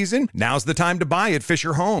spring season? Now's the time to buy at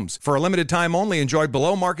Fisher Homes. For a limited time only, enjoy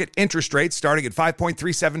below-market interest rates starting at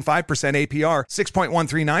 5.375% APR,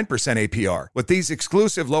 6.139% APR. With these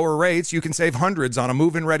exclusive lower rates, you can save hundreds on a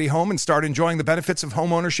move-in ready home and start enjoying the benefits of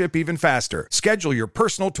home ownership even faster. Schedule your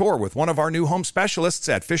personal tour with one of our new home specialists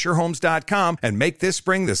at FisherHomes.com and make this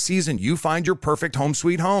spring the season you find your perfect home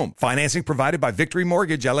sweet home. Financing provided by Victory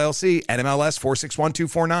Mortgage, LLC, NMLS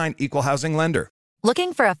 461249, Equal Housing Lender.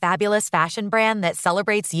 Looking for a fabulous fashion brand that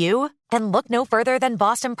celebrates you? Then look no further than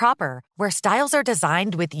Boston Proper, where styles are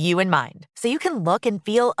designed with you in mind, so you can look and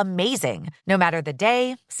feel amazing, no matter the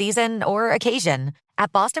day, season, or occasion.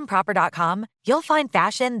 At bostonproper.com, you'll find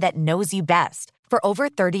fashion that knows you best. For over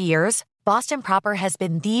 30 years, Boston Proper has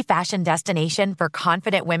been the fashion destination for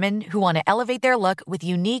confident women who want to elevate their look with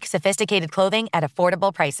unique, sophisticated clothing at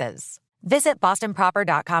affordable prices. Visit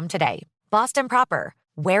bostonproper.com today. Boston Proper.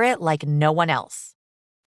 Wear it like no one else.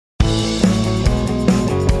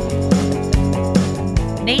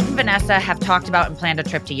 Nate and Vanessa have talked about and planned a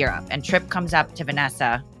trip to Europe, and Tripp comes up to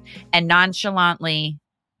Vanessa and nonchalantly,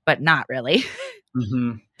 but not really,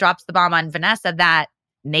 drops the bomb on Vanessa that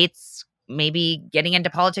Nate's maybe getting into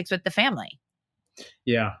politics with the family.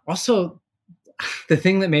 Yeah. Also, the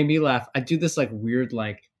thing that made me laugh, I do this like weird,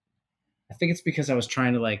 like, I think it's because I was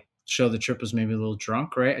trying to like show the Tripp was maybe a little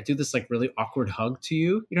drunk, right? I do this like really awkward hug to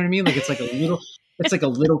you. You know what I mean? Like it's like a little, it's like a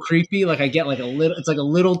little creepy. Like I get like a little, it's like a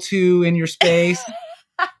little too in your space.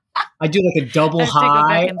 I do like a double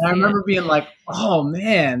high. And I remember being like, oh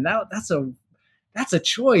man, that's a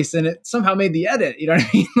choice. And it somehow made the edit. You know what I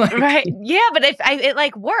mean? Like, right. Yeah. But it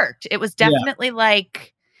like worked. It was definitely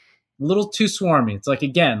like a little too swarmy. It's like,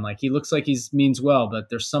 again, like he looks like he means well, but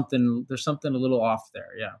there's something a little off there.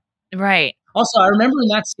 Yeah. Right. Also, I remember in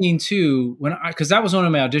that scene too, because that was one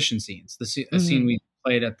of my audition scenes, the scene we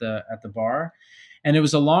played at the bar. And it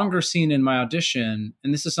was a longer scene in my audition.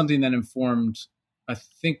 And this is something that informed, I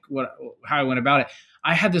think, how I went about it.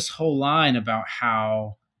 I had this whole line about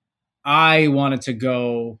how I wanted to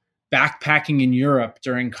go backpacking in Europe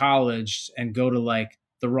during college and go to like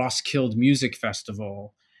the Roskilde Music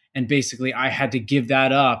Festival. And basically I had to give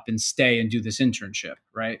that up and stay and do this internship.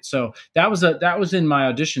 Right. So that was in my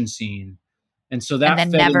audition scene. And so that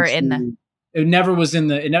and then it never was in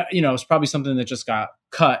the, you know, it's probably something that just got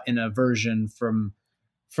cut in a version from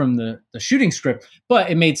the shooting script, but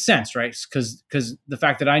it made sense, right? Because the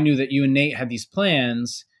fact that I knew that you and Nate had these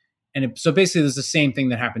plans, and so basically there's the same thing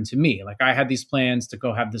that happened to me. Like I had these plans to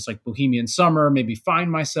go have this like bohemian summer, maybe find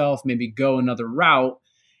myself, maybe go another route,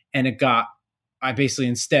 and I basically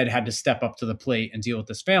instead had to step up to the plate and deal with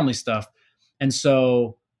this family stuff. And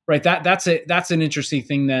so, right, that's an interesting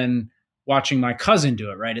thing then watching my cousin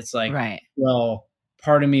do it, right? It's like, right. Well,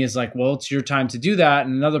 part of me is like, well, it's your time to do that.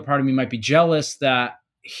 And another part of me might be jealous that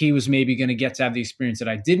he was maybe going to get to have the experience that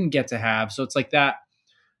I didn't get to have. So it's like that.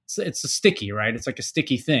 It's a sticky, right? It's like a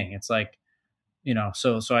sticky thing. It's like, you know,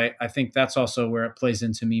 so I think that's also where it plays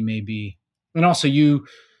into me maybe. And also you,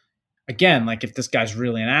 again, like if this guy's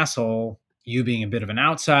really an asshole, you being a bit of an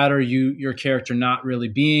outsider, your character not really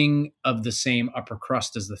being of the same upper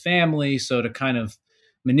crust as the family. So to kind of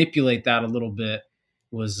manipulate that a little bit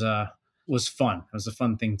was fun. It was a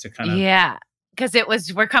fun thing to kind of. Yeah. Cause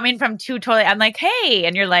we're coming from two totally, I'm like, hey,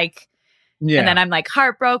 and you're like, yeah. And then I'm like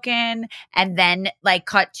heartbroken. And then like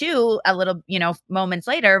cut to a little, you know, moments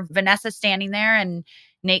later, Vanessa's standing there and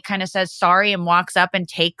Nate kind of says sorry and walks up and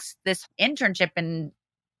takes this internship. And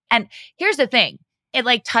here's the thing. It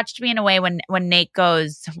like touched me in a way when Nate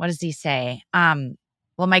goes, what does he say?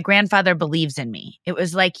 Well, my grandfather believes in me. It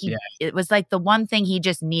was like it was like the one thing he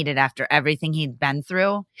just needed after everything he'd been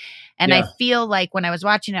through. And I feel like when I was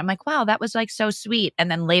watching it, I'm like, wow, that was like so sweet.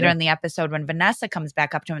 And then later in the episode, when Vanessa comes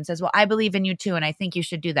back up to him and says, well, I believe in you too. And I think you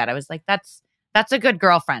should do that. I was like, that's a good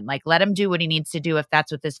girlfriend. Like, let him do what he needs to do. If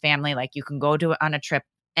that's with his family, like you can go on a trip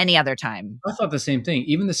any other time. I thought the same thing.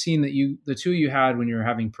 Even the scene that the two of you had when you were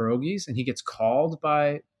having pierogies and he gets called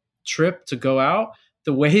by Tripp to go out,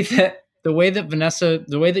 the way that Vanessa,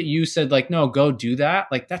 the way that you said like, no, go do that.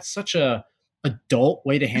 Like that's such a adult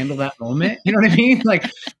way to handle that moment. You know what I mean? Like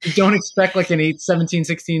you don't expect like an 17,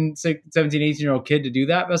 18-year-old kid to do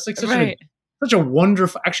that. That's like such a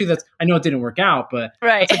wonderful, actually I know it didn't work out, but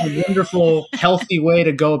that's like a wonderful, healthy way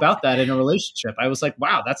to go about that in a relationship. I was like,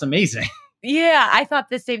 wow, that's amazing. Yeah, I thought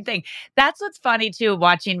the same thing. That's what's funny too,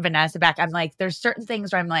 watching Vanessa back. I'm like, there's certain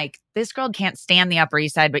things where I'm like, this girl can't stand the Upper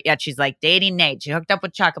East Side, but yet she's like dating Nate. She hooked up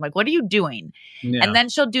with Chuck. I'm like, what are you doing? Yeah. And then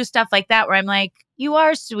she'll do stuff like that where I'm like, you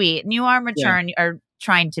are sweet and you are mature and are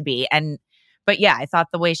trying to be. But yeah, I thought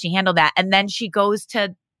the way she handled that. And then she goes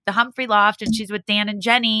to the Humphrey Loft and she's with Dan and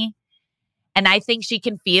Jenny. And I think she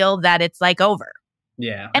can feel that it's like over.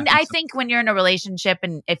 Yeah. And I think when you're in a relationship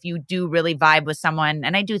and if you do really vibe with someone,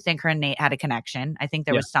 and I do think her and Nate had a connection. I think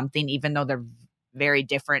there was something, even though they're very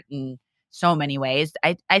different in so many ways.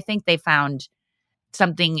 I think they found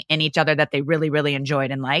something in each other that they really, really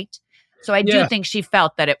enjoyed and liked. So I do think she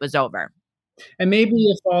felt that it was over. And maybe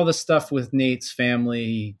if all the stuff with Nate's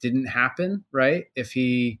family didn't happen, right? If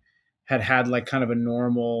he had like kind of a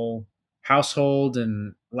normal household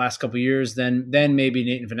and last couple of years, then maybe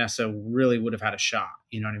Nate and Vanessa really would have had a shot.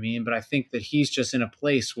 You know what I mean? But I think that he's just in a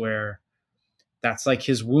place where that's like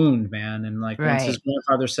his wound, man. And like once his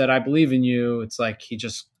grandfather said, "I believe in you," it's like he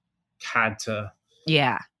just had to.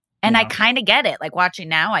 Yeah. And I kind of get it. Like watching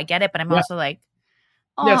now, I get it, but I'm also like,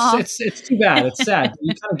 oh, yes, it's too bad. It's sad.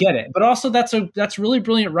 You kind of get it. But also that's really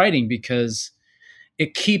brilliant writing because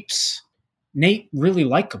it keeps Nate really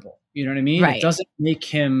likable. You know what I mean? Right. It doesn't make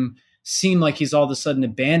him seem like he's all of a sudden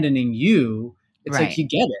abandoning you. It's like you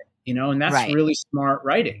get it, you know, and that's really smart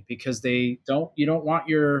writing because you don't want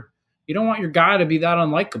your guy to be that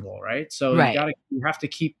unlikable, right? So they have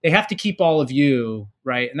to keep all of you,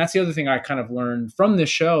 right? And that's the other thing I kind of learned from this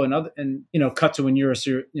show and you know, cut to when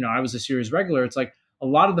I was a series regular. It's like a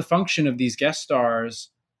lot of the function of these guest stars,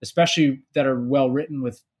 especially that are well written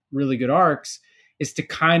with really good arcs, is to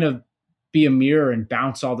kind of be a mirror and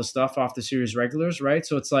bounce all the stuff off the series regulars, right?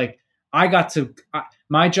 So it's like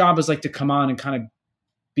my job is like to come on and kind of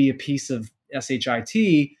be a piece of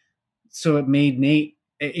SHIT. So it made Nate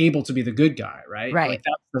able to be the good guy, right? Right.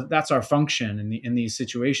 Like that's our function in these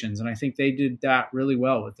situations, and I think they did that really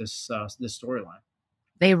well with this storyline.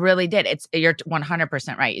 They really did. You're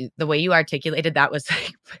 100% right. The way you articulated that was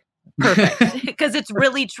like perfect because it's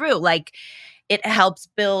really true. Like it helps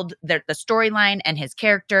build the storyline and his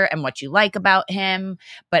character and what you like about him,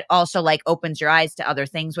 but also like opens your eyes to other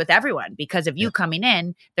things with everyone because of you coming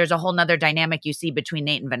in. There's a whole nother dynamic you see between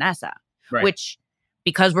Nate and Vanessa, which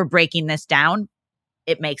because we're breaking this down,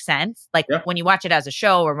 it makes sense. Like when you watch it as a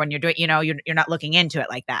show or when you're doing, you know, you're not looking into it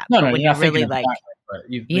like that. No, but when you're really like,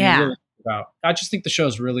 I just think the show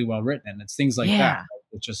is really well written and it's things like that.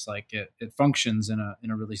 It's just like it functions in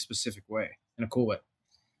a really specific way, in a cool way.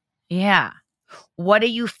 Yeah. What do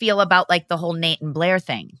you feel about like the whole Nate and Blair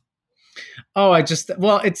thing? Oh,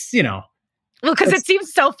 it's, you know. Well, because it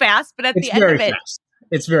seems so fast, but at the end of it.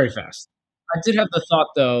 It's very fast. I did have the thought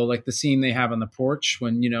though, like the scene they have on the porch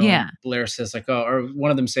when, you know, Blair says like, oh, or one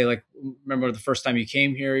of them say like, remember the first time you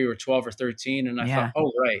came here, you were 12 or 13. And I thought,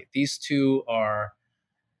 oh, right. These two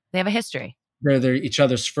they have a history. They're each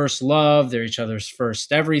other's first love. They're each other's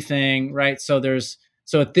first everything. Right. So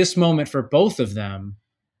at this moment for both of them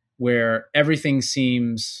where everything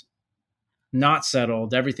seems not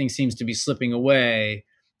settled, everything seems to be slipping away,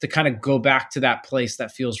 to kind of go back to that place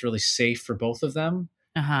that feels really safe for both of them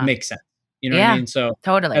makes sense. You know what I mean? So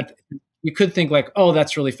totally. You could think like, oh,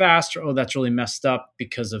 that's really fast, or oh, that's really messed up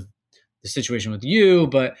because of the situation with you.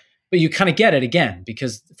 But you kind of get it again,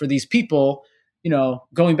 because for these people, you know,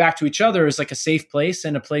 going back to each other is like a safe place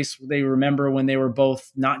and a place they remember when they were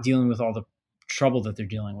both not dealing with all the trouble that they're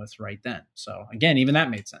dealing with right then. So again, even that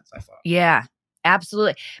made sense, I thought. Yeah,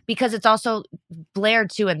 absolutely. Because it's also Blair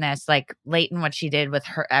too in this, like Leighton, what she did with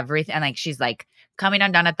her everything. And like, she's like coming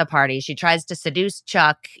undone at the party. She tries to seduce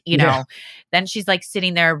Chuck, you know, then she's like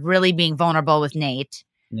sitting there really being vulnerable with Nate.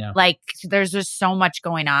 Yeah. Like there's just so much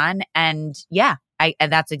going on. And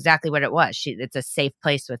and that's exactly what it was. It's a safe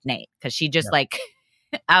place with Nate because she just like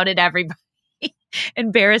outed everybody,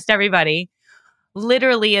 embarrassed everybody.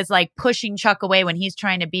 Literally is like pushing Chuck away when he's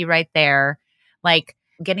trying to be right there, like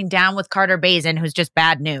getting down with Carter Bazin, who's just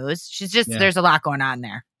bad news. She's just there's a lot going on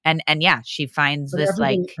there, and she finds this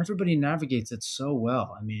everybody navigates it so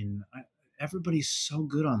well. I mean, everybody's so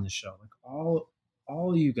good on the show. Like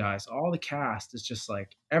all you guys, all the cast is just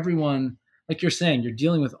like everyone. Like you're saying, you're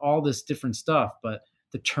dealing with all this different stuff, but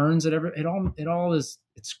the turns at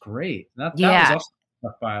it's great. That was also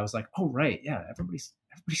struck by. I was like, oh right, yeah, everybody's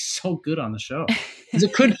so good on the show. Because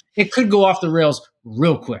it could go off the rails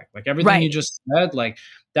real quick. Like everything you just said, like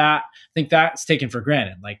that, I think that's taken for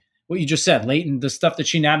granted. Like what you just said, Leighton, the stuff that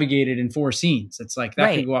she navigated in 4 scenes, it's like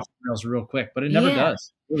that could go off the rails real quick, but it never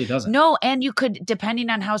does. It really doesn't. No, and you could, depending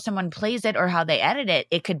on how someone plays it or how they edit it,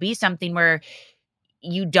 it could be something where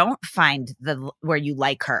you don't find where you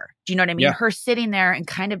like her. Do you know what I mean? Yeah. Her sitting there and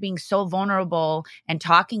kind of being so vulnerable and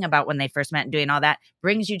talking about when they first met and doing all that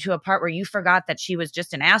brings you to a part where you forgot that she was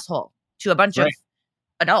just an asshole to a bunch of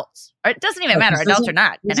adults. Or it doesn't even matter, adults or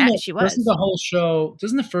not. And she was. Doesn't the whole show,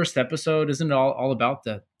 doesn't the first episode, isn't it all about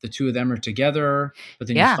the two of them are together? But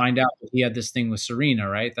then you find out that he had this thing with Serena,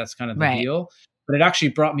 right? That's kind of the deal. But it actually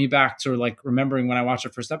brought me back to like remembering when I watched the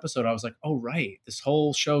first episode, I was like, oh, right. This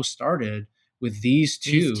whole show started with these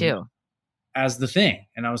two as the thing.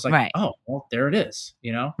 And I was like, oh, well, there it is,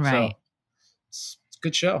 you know? Right. So it's a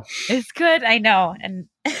good show. It's good. I know. And,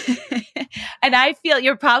 and I feel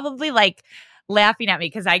you're probably like laughing at me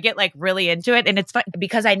because I get like really into it. And it's fun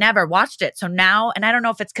because I never watched it. So now, and I don't know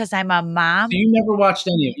if it's because I'm a mom. So you never watched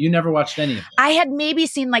any of it? You never watched any of it? I had maybe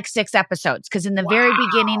seen like 6 episodes because in the very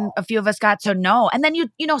beginning, a few of us got so no. And then you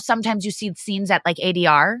know, sometimes you see scenes at like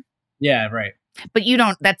ADR. Yeah, right. But you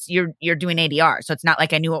don't, you're doing ADR. So it's not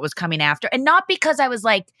like I knew what was coming after. And not because I was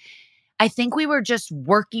like, I think we were just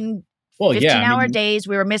working 15-hour days.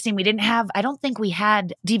 We were missing. We didn't have, I don't think we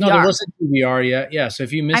had DVR. No, there wasn't DVR yet. Yeah. So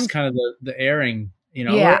if you missed kind of the airing, you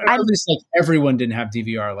know, or at least like everyone didn't have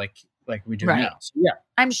DVR like we do now. So yeah.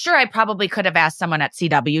 I'm sure I probably could have asked someone at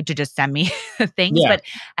CW to just send me things, but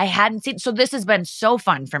I hadn't seen. So this has been so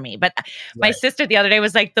fun for me. But my sister the other day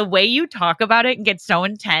was like, the way you talk about it and get so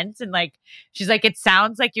intense. And like, she's like, it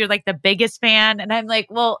sounds like you're like the biggest fan. And I'm like,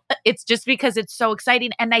 well, it's just because it's so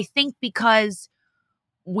exciting. And I think because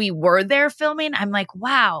we were there filming, I'm like,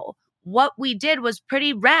 wow, what we did was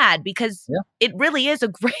pretty rad because it really is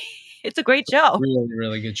it's a great show. Really,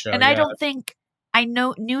 really good show. And I don't think I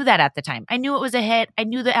knew that at the time. I knew it was a hit. I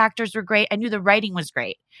knew the actors were great. I knew the writing was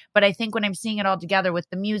great. But I think when I'm seeing it all together with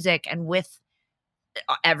the music and with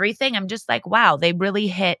everything, I'm just like, wow, they really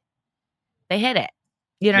hit it.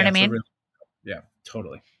 You know what I mean? Yeah,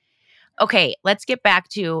 totally. Okay, let's get back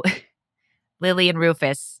to Lily and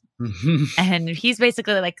Rufus. And he's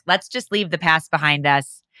basically like, let's just leave the past behind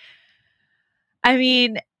us. I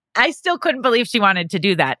mean, I still couldn't believe she wanted to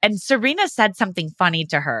do that. And Serena said something funny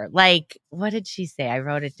to her. Like, what did she say? I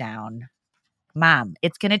wrote it down. Mom,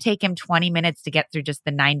 it's going to take him 20 minutes to get through just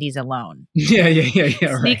the 90s alone.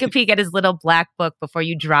 Yeah. Sneak a peek at his little black book before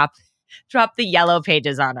you drop the yellow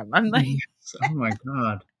pages on him. I'm like, oh my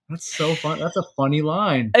God. That's so fun. That's a funny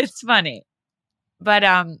line. It's funny. But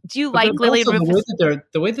do you like Lily and Rufus?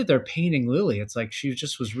 The way that they're painting Lily, it's like she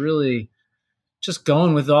just was really just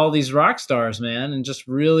going with all these rock stars, man, and just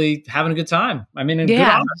really having a good time. I mean, good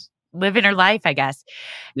on her. Living her life, I guess.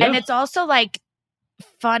 Yeah. And it's also like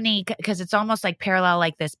funny because it's almost like parallel,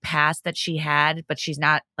 like this past that she had, but she's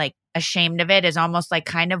not like ashamed of it, is almost like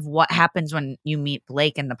kind of what happens when you meet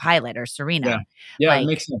Blake in the pilot or Serena. Yeah, like, it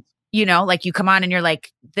makes sense. You know, like you come on and you're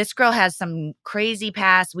like, this girl has some crazy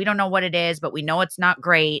past. We don't know what it is, but we know it's not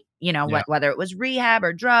great. You know, whether it was rehab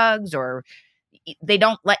or drugs or they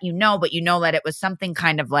don't let you know, but you know that it was something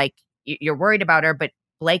kind of like you're worried about her. But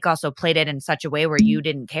Blake also played it in such a way where you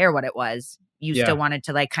didn't care what it was. You still wanted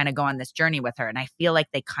to like kind of go on this journey with her. And I feel like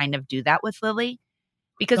they kind of do that with Lily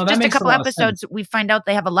because just a couple episodes, we find out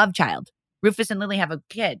they have a love child. Rufus and Lily have a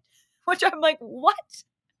kid, which I'm like, what?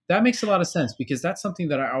 That makes a lot of sense because that's something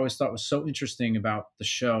that I always thought was so interesting about the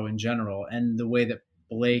show in general and the way that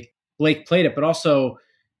Blake played it, but also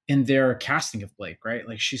in their casting of Blake, right?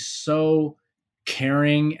 Like she's so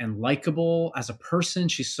caring and likable as a person.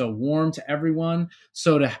 She's so warm to everyone.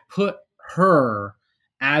 So to put her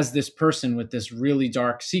as this person with this really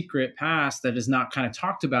dark secret past that is not kind of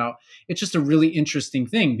talked about, it's just a really interesting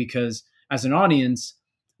thing because as an audience,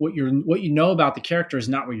 what you know about the character is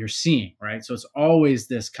not what you're seeing, right? So it's always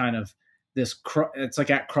this kind of it's like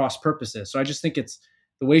at cross purposes. So I just think it's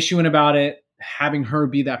the way she went about it, having her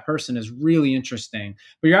be that person is really interesting.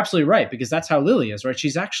 But you're absolutely right because that's how Lily is, right?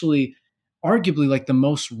 She's actually arguably like the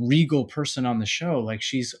most regal person on the show. Like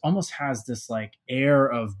she's almost has this like air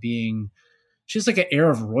of being. She's like an air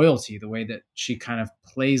of royalty, the way that she kind of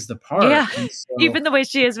plays the part. Yeah, so, even the way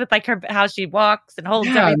she is with like how she walks and holds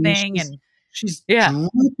everything She's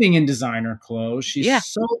dripping in designer clothes. She's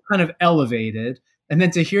so kind of elevated. And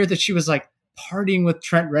then to hear that she was like partying with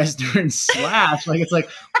Trent Reznor and Slash, like it's like,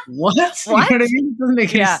 what? You know what I mean? It doesn't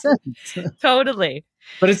make any sense. Totally.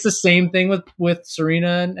 But it's the same thing with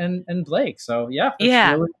Serena and Blake. So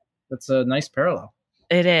that's a nice parallel.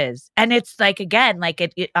 It is. And it's like, again, like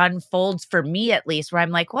it unfolds for me at least where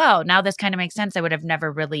I'm like, whoa, now this kind of makes sense. I would have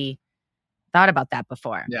never really thought about that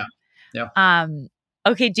before. Yeah.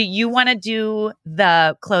 Okay, do you want to do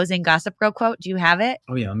the closing Gossip Girl quote? Do you have it?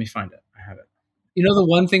 Oh, yeah, let me find it. I have it. You know, the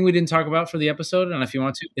one thing we didn't talk about for the episode, and if you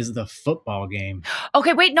want to, is the football game.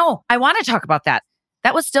 Okay, wait, no. I want to talk about that.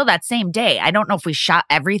 That was still that same day. I don't know if we shot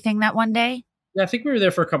everything that one day. Yeah, I think we were there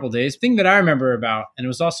for a couple of days. Thing that I remember about, and it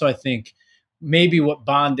was also, I think, maybe what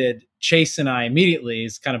bonded Chase and I immediately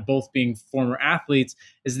is kind of both being former athletes,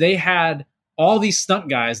 is they had all these stunt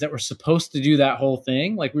guys that were supposed to do that whole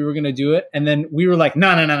thing. Like we were going to do it. And then we were like,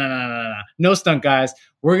 no stunt guys.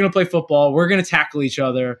 We're going to play football. We're going to tackle each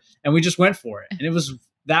other. And we just went for it. And it was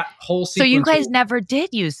that whole So sequence. you guys never did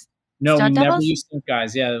use No, stunt we never doubles? used stunt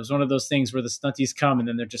guys. Yeah, it was one of those things where the stunties come and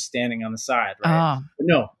then they're just standing on the side, right? Oh. But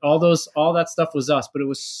no, all that stuff was us, but it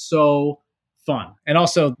was so fun. And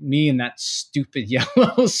also me in that stupid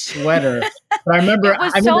yellow sweater. But I remember It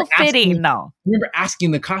was I remember so fitting, though. I remember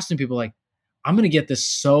asking the costume people, like, I'm going to get this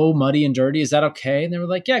so muddy and dirty. Is that okay? And they were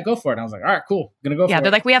like, yeah, go for it. And I was like, all right, cool. I'm going to go for it. Yeah,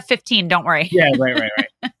 they're like, we have 15, don't worry. Yeah, right.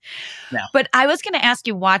 No. But I was going to ask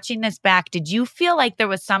you, watching this back, did you feel like there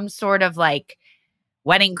was some sort of like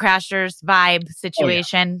Wedding Crashers vibe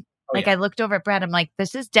situation? I looked over at Brad, I'm like,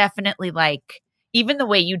 this is definitely like, even the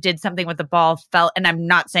way you did something with the ball felt, and I'm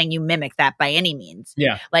not saying you mimic that by any means.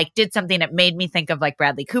 Yeah. Like did something that made me think of like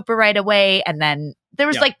Bradley Cooper right away. And then there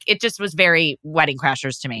was like, it just was very Wedding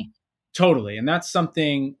Crashers to me. Totally. And that's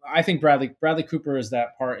something I think Bradley Cooper is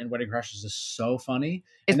that part in Wedding Crashers is so funny.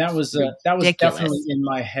 And that was definitely in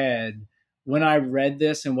my head when I read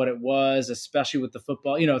this and what it was, especially with the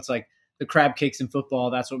football. You know, it's like the crab cakes in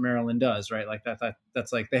football. That's what Marilyn does, right? Like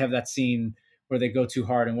that's like they have that scene where they go too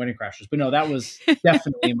hard in Wedding Crashers. But no, that was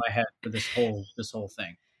definitely in my head for this whole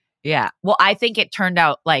thing. Yeah. Well, I think it turned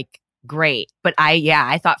out like great. But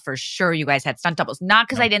I thought for sure you guys had stunt doubles. Not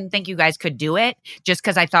because I didn't think you guys could do it, just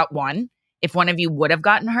because I thought, one, if one of you would have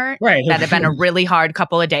gotten hurt, that'd have been a really hard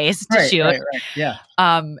couple of days to shoot. Right. Yeah.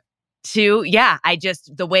 Two, I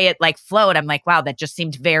just, the way it like flowed, I'm like, wow, that just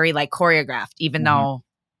seemed very like choreographed, even though,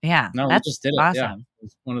 no, that's we just did it. awesome. Yeah. It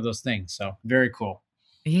was one of those things. So very cool.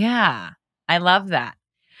 Yeah. I love that.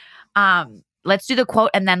 Let's do the quote,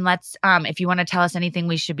 and then let's, if you want to tell us anything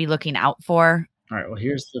we should be looking out for. All right. Well,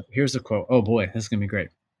 here's the quote. Oh boy, this is going to be great.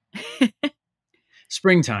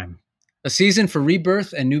 Springtime, a season for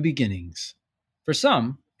rebirth and new beginnings. For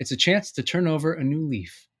some, it's a chance to turn over a new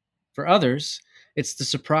leaf. For others, it's the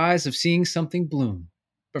surprise of seeing something bloom.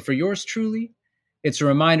 But for yours truly, it's a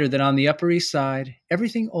reminder that on the Upper East Side,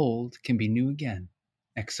 everything old can be new again.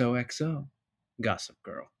 XOXO, Gossip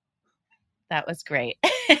Girl. That was great.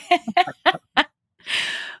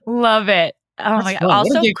 Love it. Oh my God.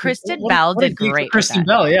 Also, Kristen Bell did great. Kristen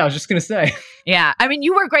Bell, yeah, I was just going to say. Yeah. I mean,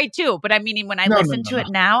 you were great too, but I mean, when I listen to it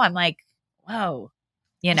now, I'm like, whoa,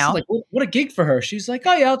 you know? Like, what a gig for her. She's like,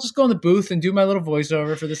 oh yeah, I'll just go in the booth and do my little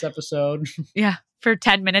voiceover for this episode. Yeah. For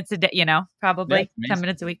 10 minutes a day, probably 10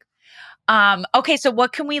 minutes a week. Okay. So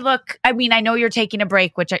what can we look? I mean, I know you're taking a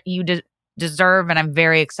break, which you deserve, and I'm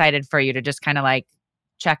very excited for you to just kind of like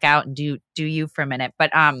check out and do you for a minute.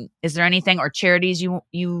 But is there anything or charities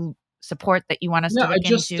you support that you want us to look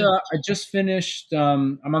into? I just finished.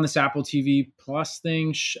 I'm on this Apple TV Plus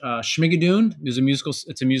thing. Schmigadoon is a musical.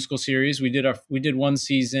 It's a musical series. We did one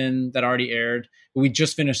season that already aired, but we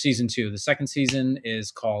just finished season 2. The second season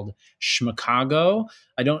is called Schmicago.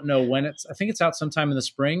 I don't know when it's. I think it's out sometime in the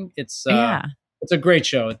spring. It's a great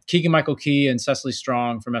show. Keegan-Michael Key and Cecily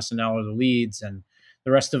Strong from SNL are the leads, and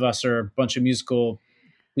the rest of us are a bunch of musical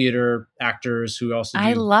theater actors who also do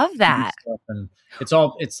I love that stuff. And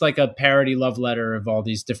it's like a parody love letter of all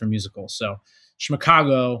these different musicals. So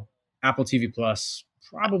Schmicago, Apple TV Plus,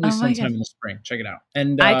 probably sometime in the spring. Check it out.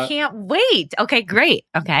 And I can't wait. Okay, great.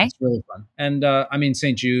 Okay, it's really fun. And I mean,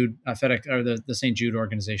 St. Jude, FedEx, or the St. Jude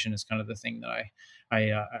organization is kind of the thing that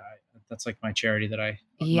I that's like my charity that I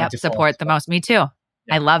support the most. Me too. Yeah.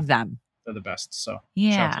 I love them. They're the best. So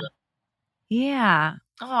yeah.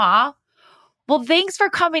 Aw. Well, thanks for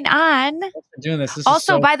coming on. Thanks for doing this.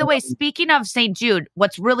 Also, by the way, speaking of St. Jude,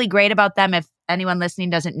 what's really great about them, if anyone listening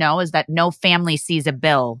doesn't know, is that no family sees a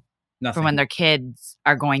bill for when their kids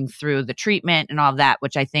are going through the treatment and all of that,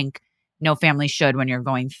 which I think no family should when you're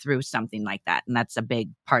going through something like that. And that's a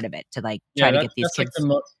big part of it to like try to get these kids.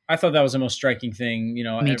 Like I thought that was the most striking thing,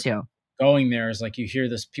 Me too. Going there is like you hear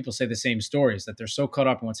this, people say the same stories that they're so caught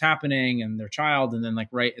up in what's happening and their child. And then like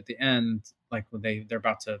right at the end, like when they're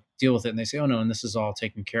about to deal with it and they say, oh no, and this is all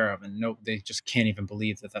taken care of. And no, they just can't even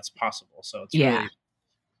believe that that's possible. So it's really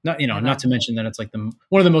not to mention that it's like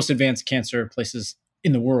one of the most advanced cancer places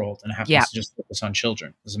in the world. And it happens to just focus on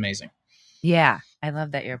children. It's amazing. Yeah. I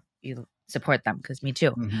love that you support them, because me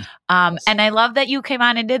too. Mm-hmm. And I love that you came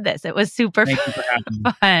on and did this. It was super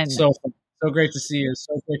fun. So great to see you.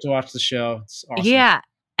 So great to watch the show. It's awesome. Yeah.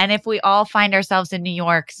 And if we all find ourselves in New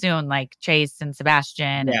York soon, like Chase and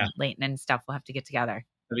Sebastian and Leighton and stuff, we'll have to get together.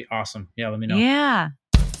 That'd be awesome. Yeah, let me know. Yeah.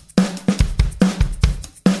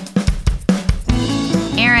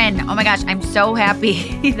 Aaron, oh my gosh, I'm so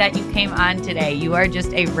happy that you came on today. You are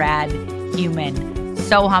just a rad human.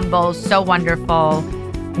 So humble, so wonderful.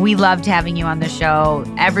 We loved having you on the show.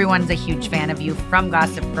 Everyone's a huge fan of you, from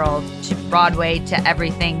Gossip Girl to Broadway to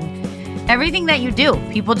everything that you do.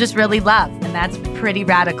 People just really love, and that's pretty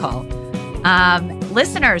radical.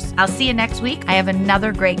 Listeners, I'll see you next week. I have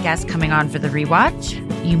another great guest coming on for the rewatch.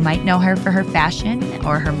 You might know her for her fashion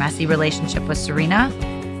or her messy relationship with Serena,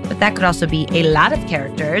 but that could also be a lot of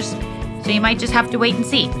characters, so you might just have to wait and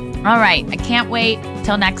see. All right, I can't wait.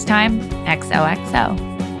 Till next time, XOXO.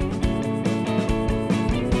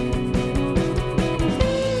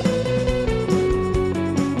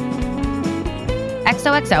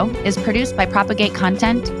 XOXO is produced by Propagate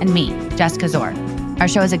Content and me, Jessica Zor. Our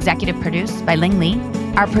show is executive produced by Ling Lee.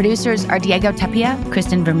 Our producers are Diego Tapia,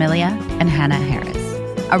 Kristen Vermilia, and Hannah Harris.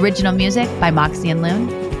 Original music by Moxie and Loon.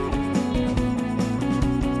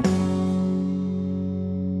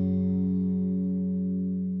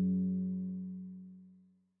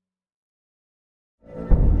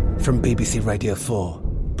 From BBC Radio 4,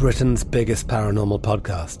 Britain's biggest paranormal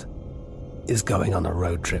podcast is going on a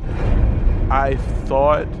road trip. I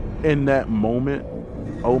thought in that moment,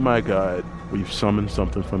 oh my God, we've summoned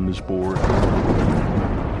something from this board.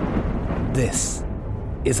 This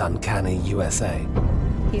is Uncanny USA.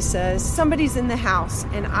 He says, somebody's in the house,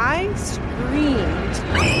 and I screamed.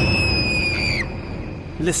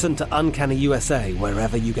 Listen to Uncanny USA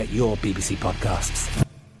wherever you get your BBC podcasts,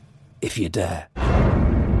 if you dare.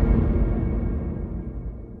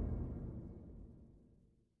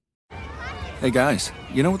 Hey guys,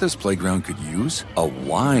 you know what this playground could use? A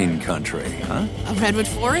wine country, huh? A redwood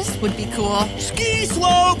forest would be cool. Ski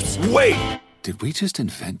slopes! Wait! Did we just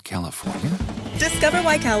invent California? Discover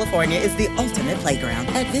why California is the ultimate playground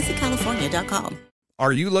at visitcalifornia.com.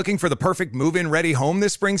 Are you looking for the perfect move-in ready home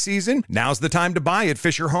this spring season? Now's the time to buy at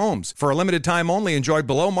Fisher Homes. For a limited time only, enjoy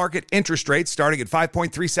below-market interest rates starting at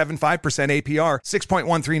 5.375% APR,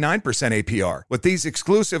 6.139% APR. With these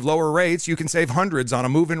exclusive lower rates, you can save hundreds on a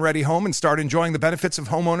move-in ready home and start enjoying the benefits of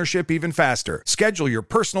homeownership even faster. Schedule your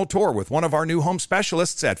personal tour with one of our new home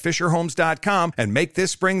specialists at FisherHomes.com and make this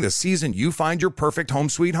spring the season you find your perfect home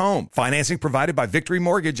sweet home. Financing provided by Victory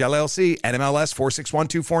Mortgage, LLC, NMLS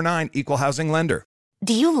 461249, Equal Housing Lender.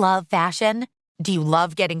 Do you love fashion? Do you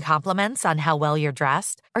love getting compliments on how well you're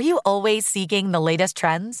dressed? Are you always seeking the latest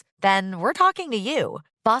trends? Then we're talking to you.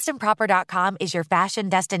 BostonProper.com is your fashion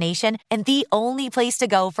destination and the only place to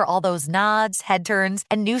go for all those nods, head turns,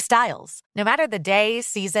 and new styles. No matter the day,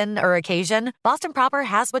 season, or occasion, Boston Proper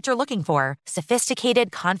has what you're looking for.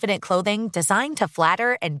 Sophisticated, confident clothing designed to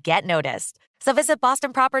flatter and get noticed. So visit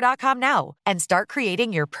BostonProper.com now and start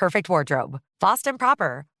creating your perfect wardrobe. Boston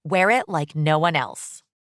Proper. Wear it like no one else.